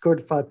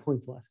 5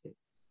 points last game.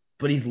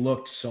 But he's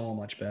looked so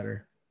much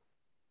better.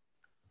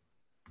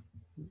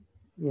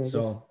 Yeah.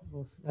 So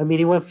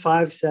he went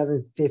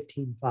 5-7,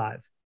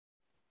 15-5.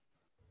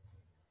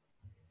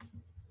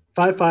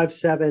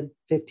 5-5-7,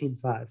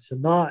 15-5.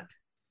 So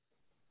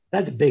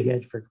that's a big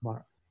edge for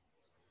Kamara.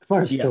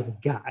 Kamara's still the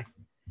guy.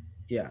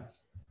 Yeah.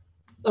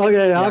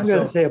 Okay, I'm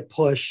going to say a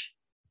push.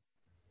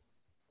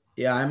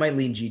 Yeah, I might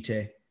lean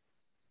GT,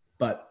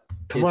 but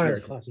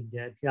Kamara's fucking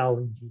dead. Yeah, I'll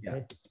lean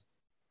GT.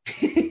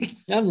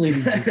 Yeah. I'm leaning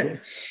GT.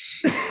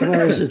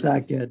 Kamara's just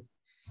that good.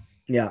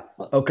 Yeah.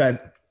 Okay.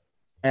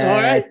 All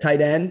right. Tight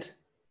end.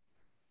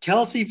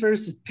 Kelsey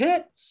versus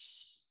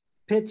Pitts.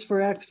 Pitts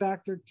for X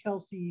Factor.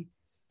 Kelsey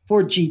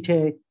for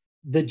GT.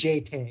 The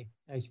JT,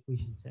 we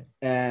should say.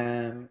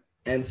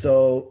 And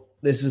so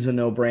this is a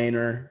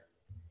no-brainer.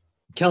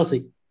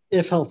 Kelsey,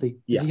 if healthy.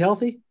 Yeah. Is he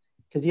healthy?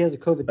 Because he has a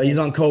COVID. He's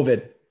on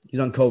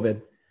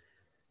COVID.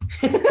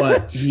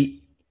 But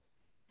he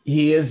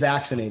is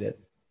vaccinated.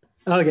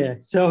 Okay,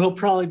 so he'll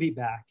probably be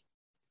back.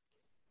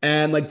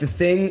 And like the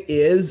thing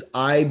is,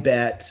 I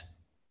bet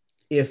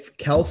if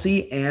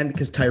Kelsey and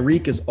because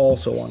Tyreek is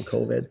also on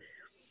COVID,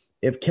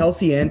 if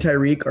Kelsey and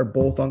Tyreek are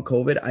both on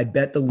COVID, I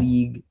bet the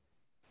league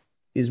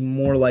is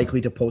more likely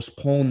to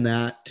postpone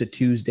that to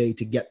Tuesday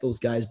to get those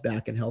guys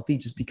back and healthy,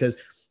 just because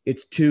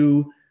it's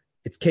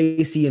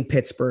KC and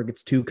Pittsburgh.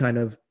 It's two kind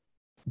of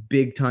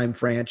big time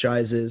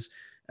franchises,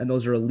 and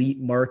those are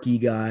elite marquee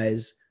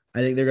guys. I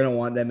think they're going to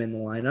want them in the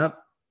lineup.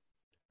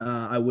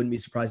 I wouldn't be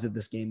surprised if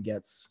this game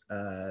gets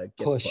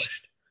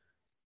pushed.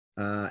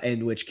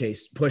 In which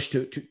case, pushed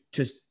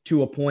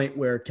to a point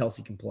where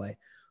Kelsey can play.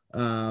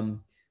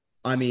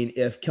 I mean,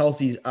 if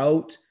Kelsey's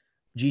out,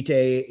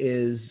 GT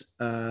is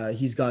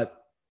he's got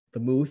the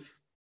Muth,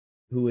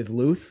 who is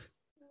Luth.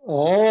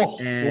 Oh,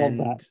 and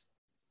love that.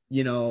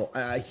 You know,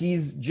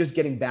 he's just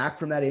getting back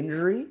from that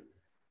injury.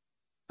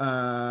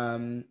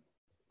 But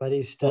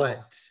he's still.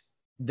 But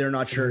they're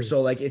not sure.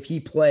 So, like, if he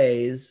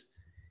plays,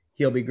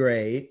 he'll be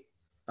great.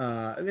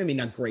 I mean,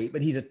 not great,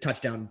 but he's a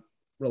touchdown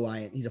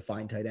reliant. He's a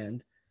fine tight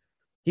end.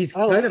 He's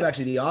kind of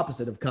actually the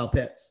opposite of Kyle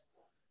Pitts.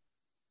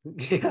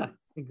 Yeah,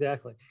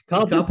 exactly.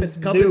 Kyle Pitts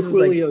is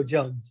Julio like,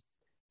 Jones.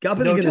 Kyle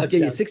Pitts is going to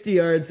get you 60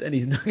 yards, and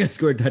he's not going to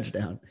score a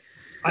touchdown.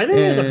 I think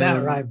it's a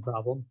Matt Ryan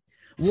problem.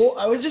 Well,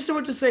 I was just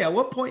about to say, at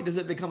what point does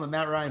it become a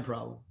Matt Ryan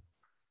problem?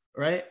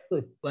 Right?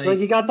 Like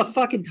you got the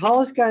fucking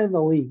tallest guy in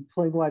the league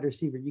playing wide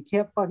receiver. You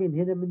can't fucking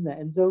hit him in the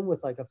end zone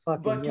with like a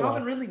fucking. But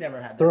Calvin Ridley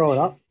never had that. Throw it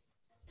up.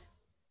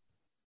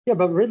 Yeah,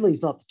 but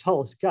Ridley's not the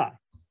tallest guy.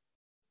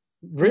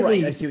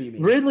 Ridley, right, I see what you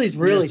mean. Ridley's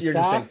really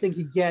fast and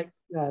can get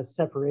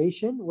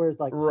separation, whereas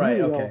like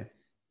Julio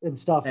and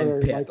stuff and are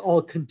Pitts. Like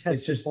all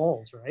contested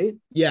balls, right?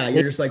 Yeah,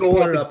 you're just like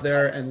put it up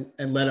there and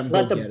let him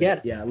get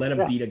it. Yeah, let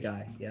him beat a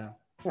guy. Yeah.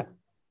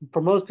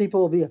 For most people,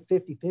 it'll be a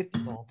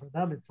 50-50 ball. For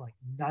them, it's like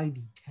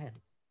 90-10.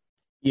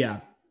 Yeah.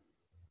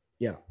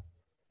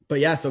 But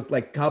yeah, so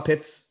like Kyle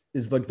Pitts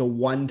is like the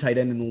one tight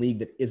end in the league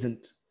that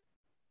isn't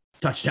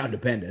touchdown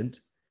dependent.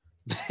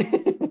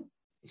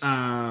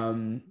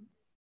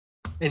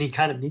 And he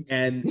kind of needs to.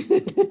 And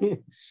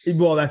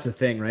well, that's the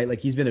thing, right? Like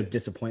he's been a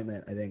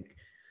disappointment, I think.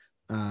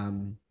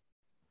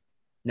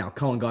 Now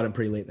Colin got him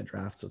pretty late in the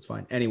draft, so it's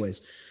fine.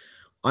 Anyways,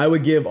 I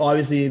would give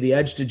obviously the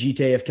edge to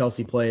GTA if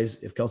Kelsey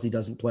plays. If Kelsey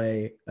doesn't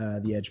play,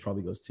 the edge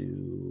probably goes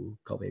to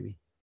Call Baby.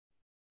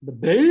 The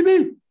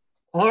baby.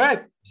 All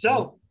right.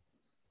 So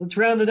let's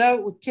round it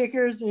out with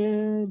kickers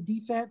and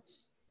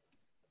defense.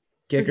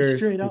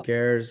 Kickers, who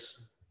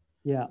cares?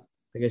 Yeah.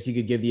 I guess you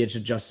could give the edge to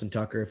Justin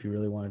Tucker if you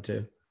really wanted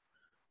to.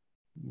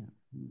 Yeah.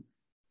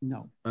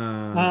 No.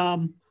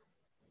 Um,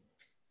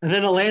 And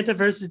then Atlanta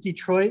versus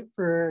Detroit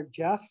for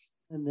Jeff,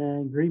 and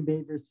then Green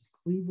Bay versus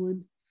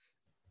Cleveland.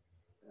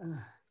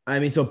 I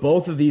mean, so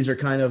both of these are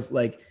kind of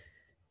like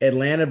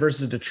Atlanta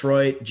versus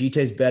Detroit.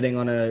 GT's betting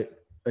on a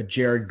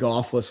Jared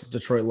Goff-less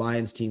Detroit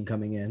Lions team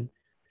coming in.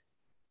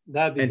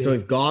 That'd be and good. So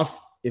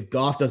if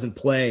Goff doesn't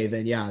play,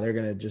 then yeah, they're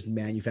gonna just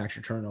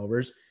manufacture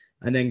turnovers.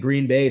 And then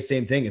Green Bay,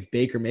 same thing. If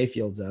Baker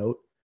Mayfield's out,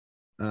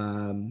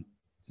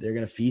 they're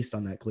gonna feast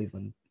on that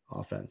Cleveland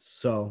offense.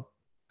 So,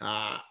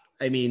 I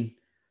mean,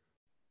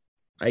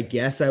 I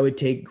guess I would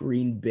take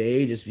Green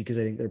Bay just because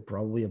I think they're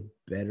probably a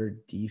better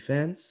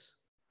defense,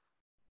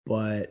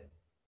 but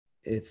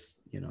it's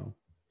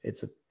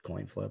a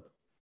coin flip.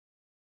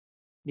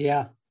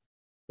 Yeah,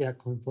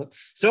 coin flip.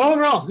 So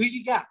overall, who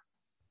you got?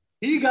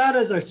 Who you got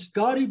as our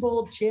Scotty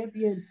Bowl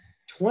champion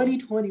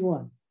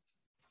 2021?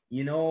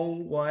 You know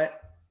what?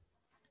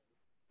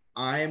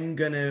 I'm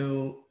gonna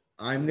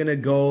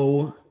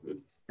go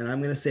and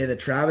I'm gonna say that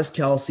Travis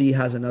Kelce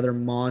has another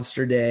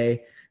monster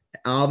day.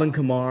 Alvin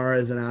Kamara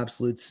is an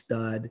absolute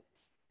stud,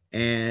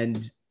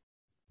 and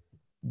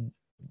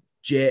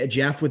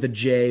Jeff with a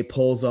J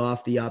pulls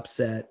off the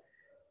upset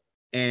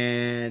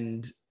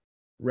and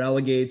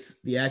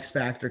relegates the X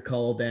Factor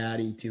Call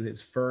Daddy to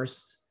his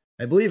first.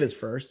 I believe his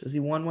first. Has he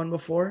won one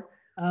before?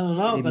 I don't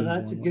know, maybe, but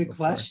that's a good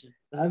question.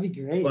 That'd be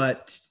great.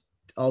 But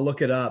I'll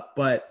look it up.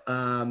 But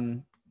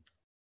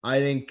I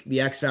think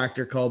the X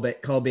Factor Call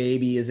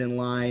Baby is in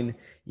line.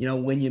 You know,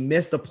 when you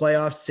miss the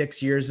playoffs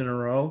 6 years in a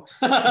row,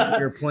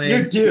 you're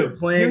playing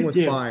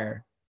with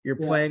fire. You're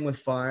playing with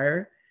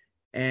fire.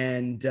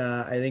 And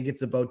I think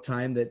it's about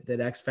time that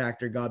X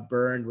Factor got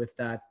burned with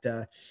that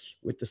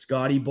with the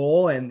Scotty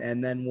Bowl,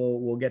 and then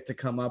we'll get to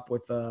come up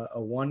with a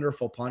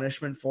wonderful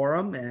punishment for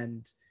him.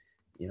 And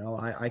you know,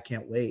 I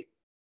can't wait,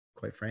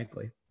 quite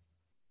frankly.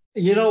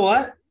 You know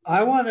what?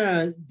 I want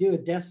to do a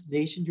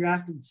destination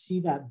draft and see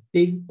that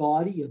big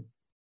body of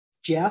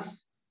Jeff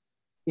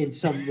in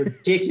some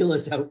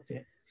ridiculous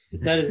outfit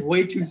that is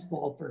way too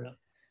small for him.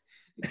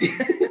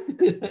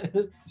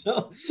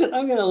 So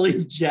I'm going to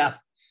leave Jeff.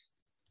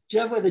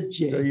 Jeff with a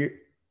J. So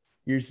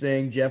you're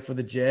saying Jeff with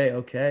a J?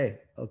 Okay.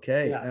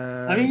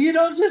 Yeah. I mean, you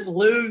don't just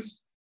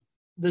lose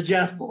the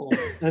Jeff Bowl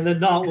and then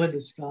not win the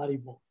Scotty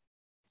Bowl.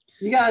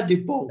 You got to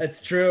do both. That's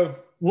true.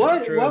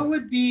 What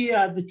would be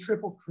the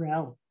Triple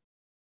Crown?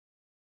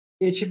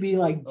 It should be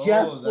like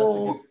Jeff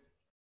Bowl,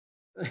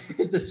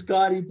 the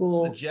Scotty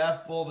Bowl. The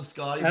Jeff Bowl, the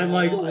Scotty Bowl. And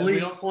like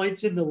least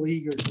points in the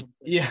league or something.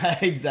 Yeah,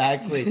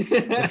 exactly.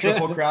 The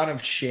Triple Crown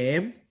of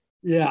Shame.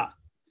 Yeah.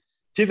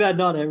 Too bad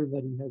not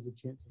everybody has a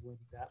chance of winning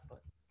that.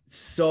 But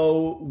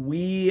so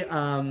we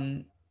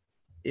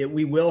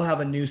will have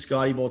a new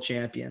Scotty Bowl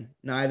champion.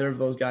 Neither of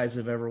those guys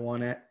have ever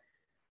won it.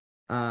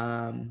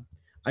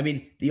 I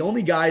mean, the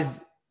only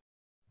guys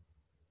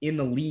in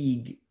the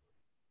league,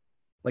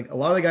 like a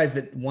lot of the guys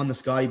that won the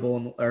Scotty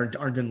Bowl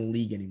aren't in the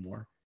league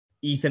anymore.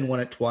 Ethan won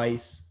it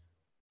twice.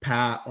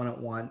 Pat won it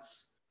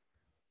once.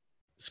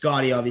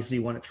 Scotty obviously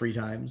won it 3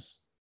 times.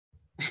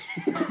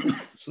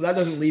 So that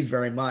doesn't leave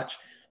very much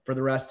for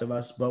the rest of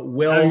us. But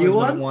Will has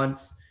won it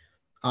once.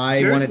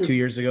 I won it 2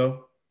 years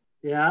ago.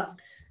 Yeah.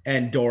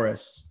 And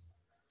Doris.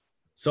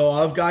 So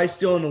of guys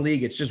still in the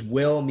league, it's just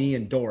Will, me,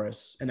 and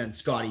Doris, and then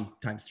Scotty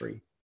times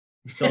 3.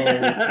 So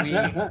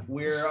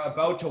we're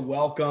about to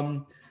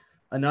welcome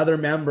another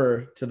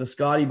member to the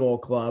Scotty Bowl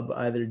Club,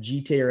 either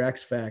GT or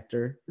X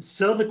Factor.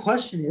 So the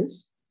question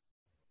is,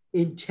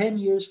 in 10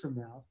 years from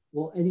now,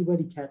 will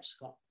anybody catch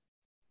Scott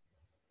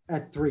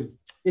at 3?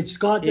 If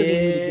Scott doesn't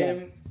win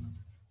again.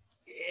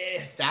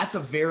 That's a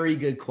very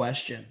good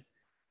question.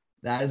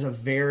 That is a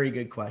very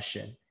good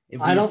question. If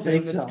we I don't assume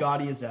think that so.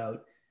 Scotty is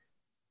out,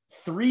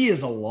 3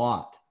 is a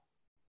lot.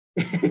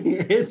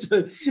 it's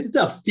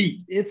a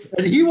feat.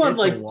 And he won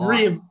like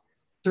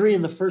 3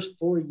 in the first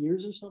 4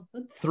 years or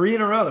something. 3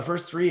 in a row, the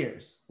first 3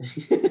 years.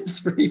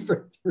 3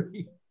 for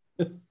 3.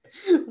 I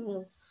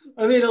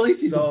mean, at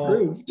least he's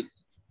improved.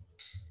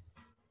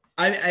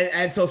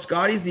 And so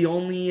Scotty's the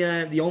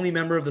only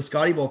member of the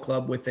Scotty Bowl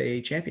Club with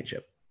a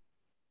championship.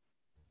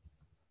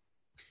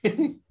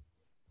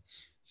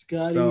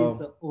 Scotty is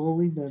the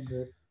only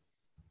member.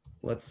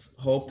 Let's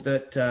hope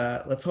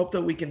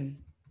that we can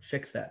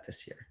fix that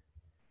this year.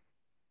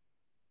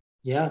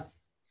 Yeah,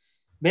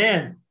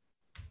 man,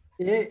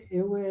 it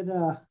would.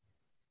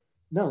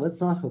 No, let's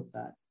not hope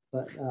that.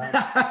 But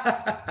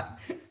I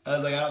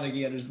was like, I don't think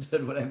he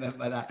understood what I meant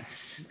by that.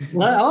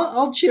 Well,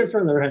 I'll cheer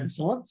for the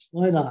Renaissance.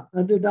 Why not?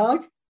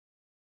 Underdog,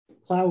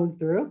 plowing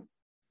through.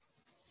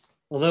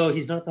 Although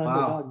he's not the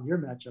underdog in your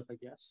matchup, I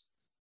guess.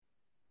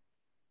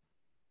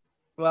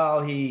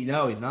 Well, he's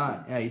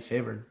not. Yeah, he's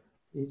favored.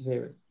 He's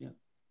favored. Yeah.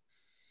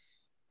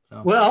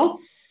 So well,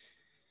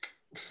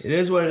 it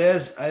is what it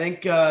is. I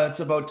think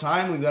it's about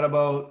time. We've got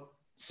about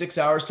 6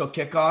 hours till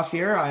kickoff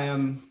here. I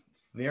am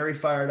very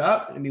fired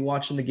up. I'm gonna be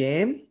watching the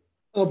game.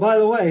 Oh, by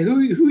the way,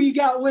 who you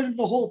got winning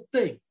the whole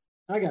thing?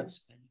 I got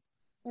Spenny.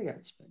 You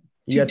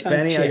got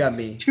Spenny. I got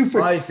me.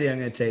 Obviously,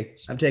 I'm taking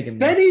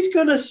Spenny's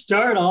gonna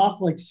start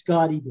off like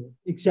Scotty did,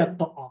 except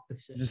the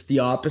opposite. Is this the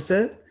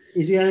opposite?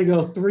 He's gonna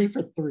go 3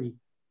 for 3.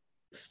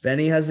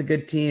 Spenny has a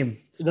good team.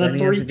 He's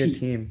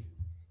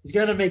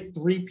gonna make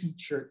 3-peat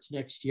shirts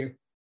next year.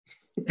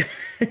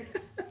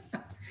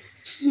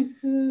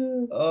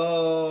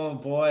 Oh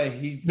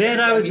boy, man!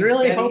 I was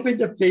really hoping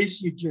to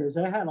face you, Jers.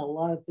 I had a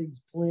lot of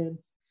things planned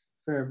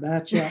for a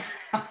matchup.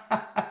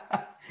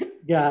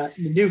 Got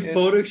the new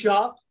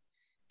Photoshop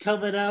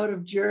coming out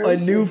of Jers. A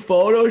new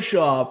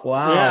Photoshop.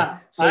 Wow. Yeah,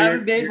 so I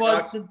haven't made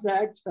one since the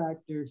X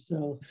Factor.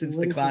 Since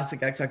the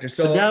classic X Factor.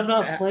 So but now I'm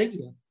not playing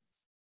you.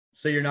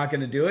 So you're not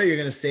going to do it? You're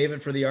going to save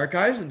it for the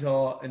archives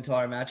until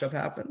our matchup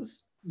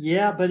happens?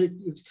 Yeah, but it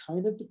was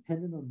kind of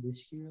dependent on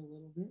this year a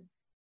little bit.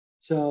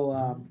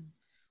 So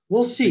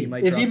we'll see. So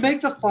if you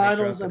make the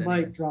finals, I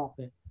might drop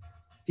it.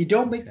 If you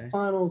don't make the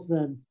finals,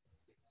 then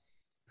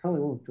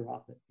probably won't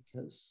drop it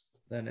because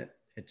then it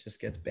just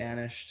gets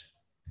banished.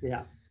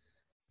 Yeah.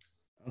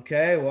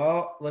 Okay.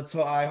 Well,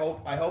 I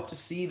hope to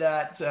see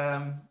that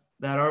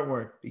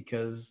artwork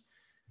because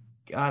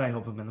God, I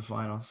hope I'm in the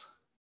finals.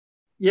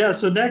 Yeah,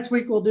 so next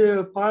week we'll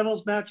do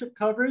finals matchup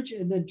coverage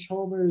and then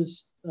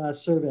Chalmers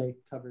survey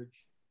coverage.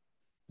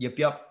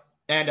 Yep.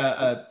 And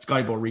a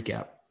Scotty Bowl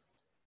recap.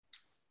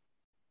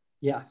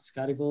 Yeah,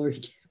 Scotty Bowl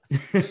recap.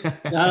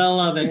 Gotta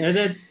love it. And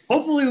then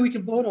hopefully we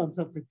can vote on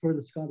something for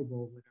the Scotty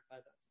Bowl winner by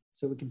then,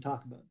 so we can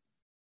talk about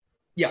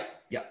it.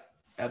 Yeah,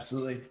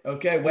 absolutely.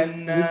 Okay,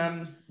 when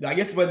I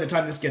guess when the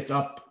time this gets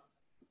up,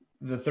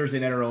 the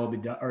Thursday night will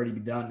already be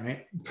done,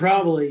 right?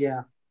 Probably,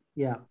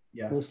 yeah,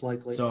 most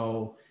likely.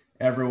 So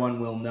everyone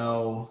will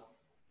know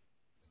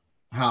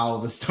how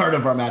the start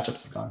of our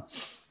matchups have gone.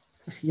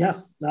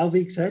 Yeah, that'll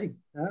be exciting.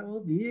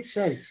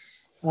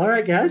 All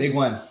right, guys. Big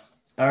one.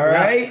 All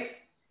right.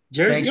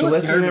 Jersey, thanks for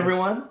listening,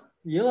 everyone.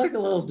 You look a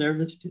little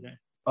nervous today.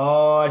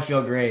 Oh, I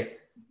feel great.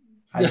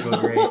 This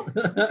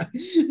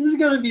is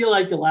going to be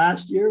like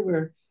last year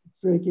where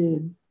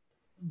freaking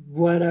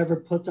whatever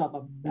puts up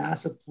a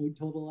massive point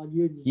total on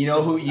you. You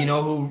know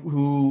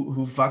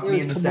who fucked me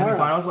in the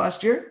semifinals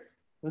last year?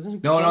 Wasn't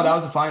it? No, that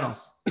was the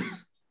finals.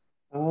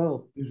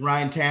 Oh. It was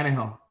Ryan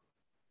Tannehill.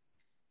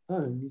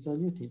 Oh, he's on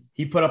your team.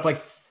 He put up like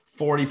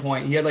 40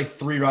 points. He had like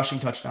 3 rushing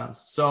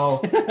touchdowns. So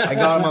I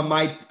got him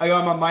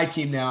on my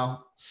team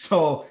now.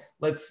 So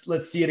let's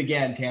see it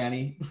again,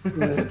 Tanny.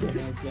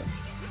 Okay.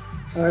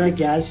 All right,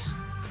 guys.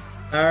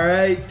 All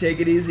right. Take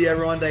it easy,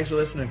 everyone. Thanks for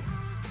listening.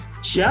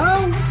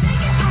 Ciao.